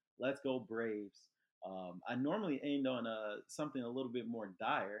bandwagon. Let's go Braves. I normally end on something a little bit more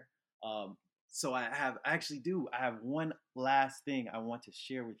dire. So I have one last thing I want to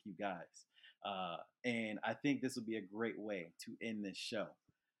share with you guys. And I think this will be a great way to end this show.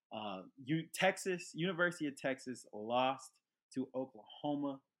 University of Texas lost to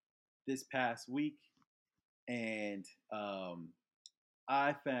Oklahoma this past week, and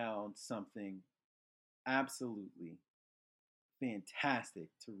I found something absolutely fantastic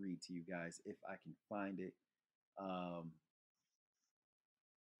to read to you guys if I can find it.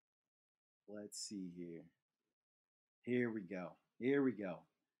 Let's see here. Here we go.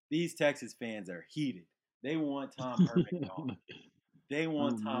 These Texas fans are heated. They want Tom Herman gone. They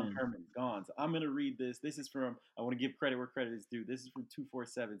want Tom Herman gone. So I'm going to read this. This is from, I want to give credit where credit is due. This is from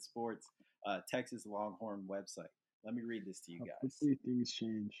 247 Sports, Texas Longhorn website. Let me read this to you guys. Quickly things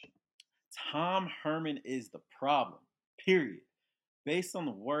change. Tom Herman is the problem, period. Based on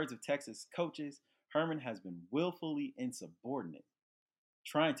the words of Texas coaches, Herman has been willfully insubordinate,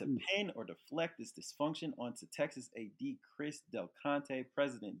 trying to pin or deflect this dysfunction onto Texas AD Chris Del Conte,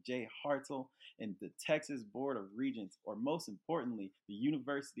 President Jay Hartzell, and the Texas Board of Regents, or most importantly, the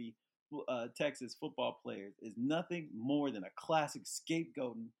University Texas football players, is nothing more than a classic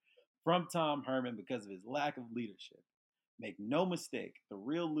scapegoating from Tom Herman because of his lack of leadership. Make no mistake, the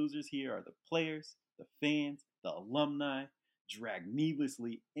real losers here are the players, the fans, the alumni, dragged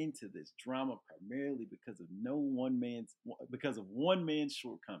needlessly into this drama primarily because of one man's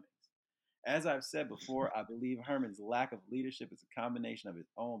shortcomings. As I've said before, I believe Herman's lack of leadership is a combination of his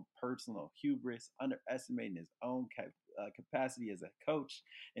own personal hubris, underestimating his own capacity as a coach,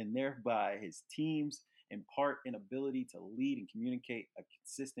 and thereby his team's, in part, inability to lead and communicate a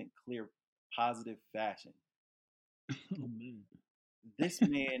consistent, clear, positive fashion. Oh, man. This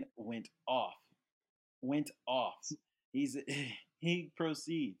man went off. He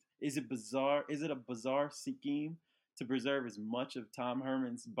proceeds. Is it bizarre? Is it a bizarre scheme to preserve as much of Tom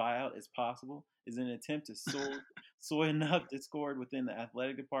Herman's buyout as possible? Is it an attempt to sow enough discord within the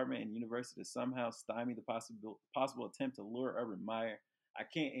athletic department and university to somehow stymie the possible attempt to lure Urban Meyer? I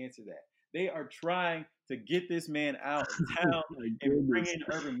can't answer that. They are trying to get this man out of town and bring in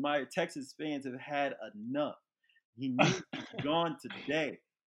Urban Meyer. Texas fans have had enough. He needs to be gone today.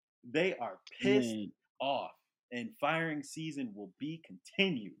 They are pissed off, and firing season will be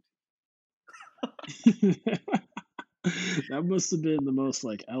continued. That must have been the most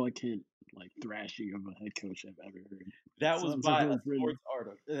elegant thrashing of a head coach I've ever heard. That was by a sports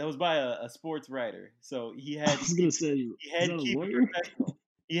article. That was by a sports writer. So he had. I was gonna say he had to keep it professional.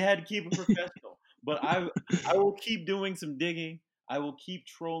 He had to keep it professional. But I will keep doing some digging. I will keep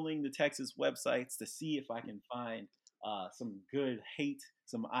trolling the Texas websites to see if I can find some good hate,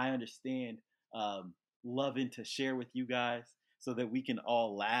 some I understand loving to share with you guys, so that we can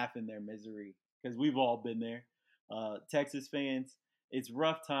all laugh in their misery, because we've all been there. Texas fans, it's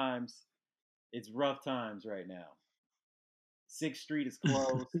rough times. It's rough times right now. 6th Street is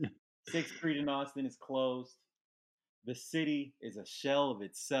closed. 6th Street in Austin is closed. The city is a shell of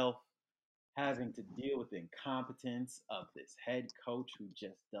itself, having to deal with the incompetence of this head coach who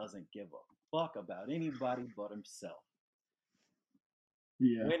just doesn't give a fuck about anybody but himself.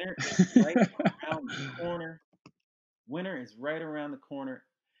 Yeah. Winter is right around the corner. Winter is right around the corner,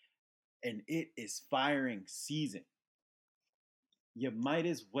 and it is firing season. You might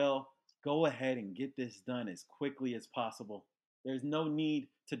as well go ahead and get this done as quickly as possible. There's no need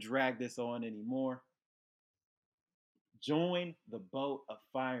to drag this on anymore. Join the boat of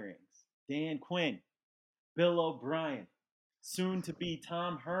firings. Dan Quinn, Bill O'Brien, soon to be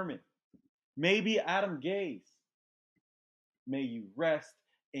Tom Herman, maybe Adam Gase. May you rest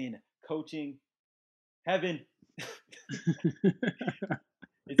in coaching heaven.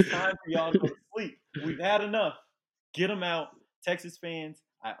 It's time for y'all to go to sleep. We've had enough. Get them out. Texas fans,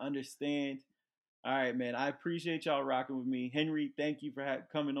 I understand. All right, man. I appreciate y'all rocking with me. Henry, thank you for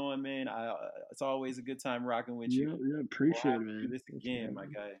coming on, man. It's always a good time rocking with you. Yeah, appreciate it, man. Do this again, my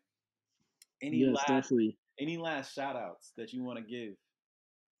guy. Definitely. Any last shout outs that you want to give?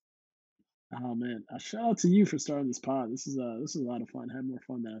 Oh man, a shout out to you for starting this pod. This is a lot of fun. I had more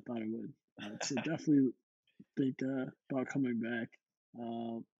fun than I thought it would. So definitely think about coming back.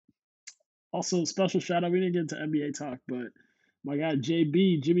 Also, special shout out. We didn't get into NBA talk, but my guy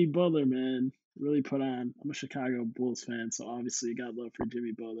JB, Jimmy Butler, man, really put on. I'm a Chicago Bulls fan, so obviously got love for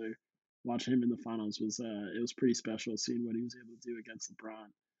Jimmy Butler. Watching him in the finals was pretty special. Seeing what he was able to do against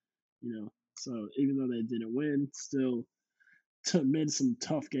LeBron, So even though they didn't win, still made some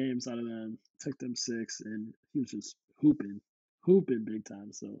tough games out of them. Took them 6, and he was just hooping big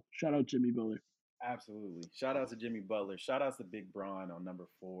time. So shout out Jimmy Butler. Absolutely. Shout out to Jimmy Butler. Shout out to Big Bron on number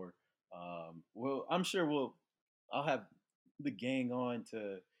 4. Well, I'm sure I'll have the gang on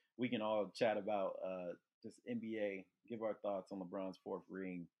we can all chat about just NBA, give our thoughts on LeBron's 4th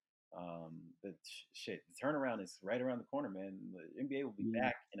ring. The turnaround is right around the corner, man. The NBA will be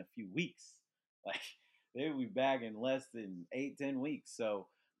back in a few weeks. They'll be back in less than 8-10 weeks. So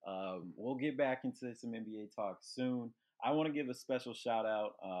we'll get back into some NBA talk soon. I want to give a special shout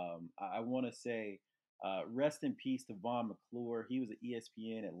out. I want to say rest in peace to Vaughn McClure. He was an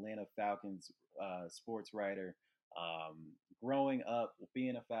ESPN Atlanta Falcons sports writer Growing up,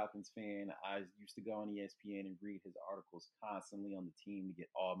 being a Falcons fan, I used to go on ESPN and read his articles constantly on the team to get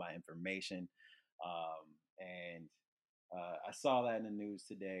all my information. And I saw that in the news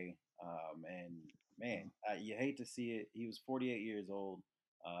today. And man, you hate to see it. He was 48 years old.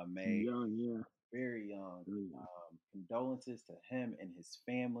 Young, yeah. Very young. Condolences to him and his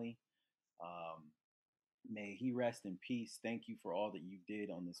family. May he rest in peace. Thank you for all that you did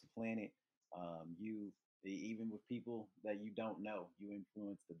on this planet. Even with people that you don't know, you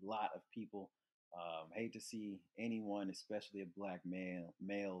influenced a lot of people. Hate to see anyone, especially a black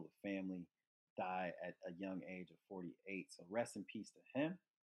male family, die at a young age of 48. So rest in peace to him.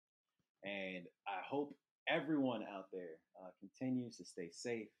 And I hope everyone out there continues to stay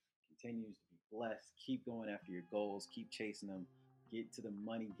safe, continues to be blessed, keep going after your goals, keep chasing them, get to the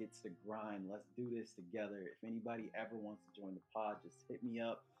money, get to the grind. Let's do this together. If anybody ever wants to join the pod, just hit me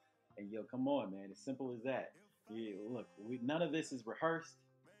up. And come on, man. As simple as that. Yeah, look, none of this is rehearsed.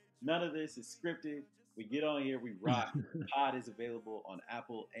 None of this is scripted. We get on here, we rock. The pod is available on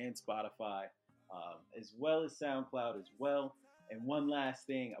Apple and Spotify, as well as SoundCloud as well. And one last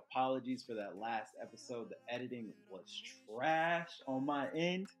thing, apologies for that last episode. The editing was trash on my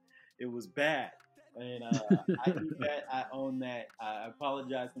end. It was bad. And I do that. I own that. I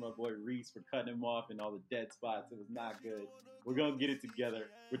apologize to my boy Reese for cutting him off and all the dead spots. It was not good. We're going to get it together.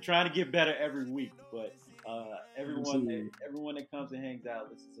 We're trying to get better every week. But everyone that comes and hangs out,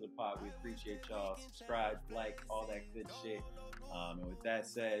 listens to the pod, we appreciate y'all. Subscribe, like, all that good shit. And with that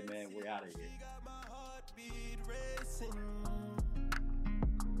said, man, we're out of here.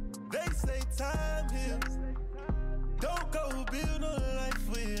 They say time heals. Don't go build a life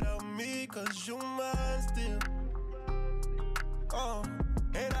without me, cause you mine still.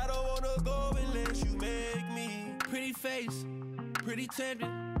 And I don't wanna go unless you make me. Pretty face, pretty tempting,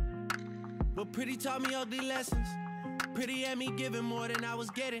 but pretty taught me ugly lessons. Pretty had me giving more than I was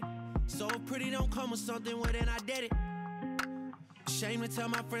getting. So if pretty don't come with something, well then I did it. Shame to tell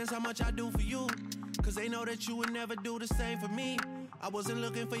my friends how much I do for you, cause they know that you would never do the same for me. I wasn't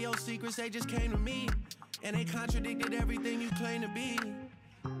looking for your secrets, they just came to me. And they contradicted everything you claim to be.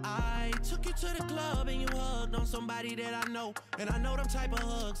 I took you to the club and you hugged on somebody that I know. And I know them type of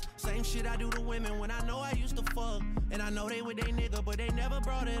hugs. Same shit I do to women when I know I used to fuck. And I know they with they nigga, but they never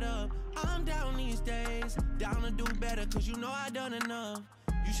brought it up. I'm down these days, down to do better, cause you know I done enough.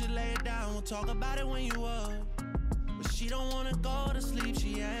 You should lay it down, we'll talk about it when you up. But she don't wanna go to sleep,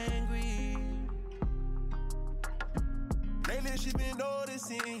 she angry. Lately she been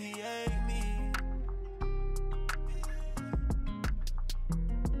noticing he ain't me.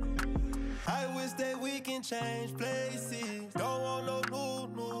 I wish that we can change places. Don't want no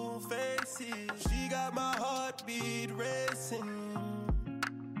new faces. She got my heartbeat racing.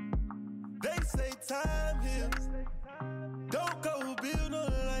 They say time heals. Don't go build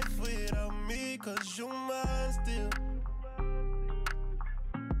a life without me, cause you mine still.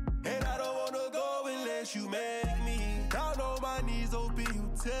 And I don't wanna go unless you make me. Down on my knees, open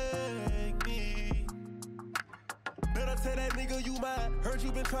you take me. Better tell that nigga you mine. Heard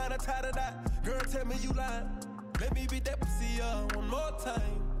you been trying to tie the knot. Girl, tell me you lying. Let me beat that pussy up one more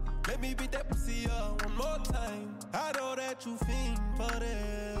time. Let me beat that pussy up one more time. I know that you fiend for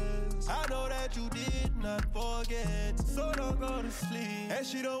this. I know that you did not forget. So don't go to sleep. And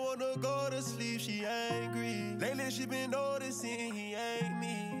she don't wanna go to sleep, she angry. Lately she been noticing he ain't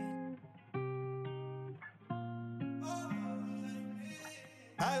me.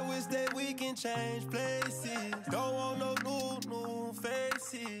 I wish that we can change places. Don't want no new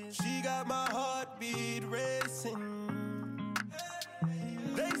faces. She got my heartbeat racing.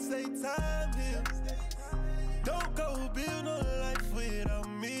 They say time heals. Don't go build a life without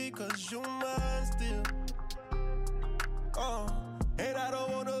me, cause you mine still. And I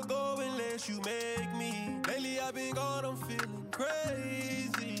don't wanna go unless you make me. Lately I've been gone, I'm feeling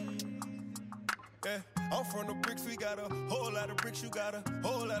crazy. Yeah, I'm from the bricks, we got a whole lot of bricks, you got a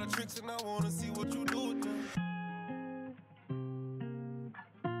whole lot of tricks, and I wanna see what you do with them.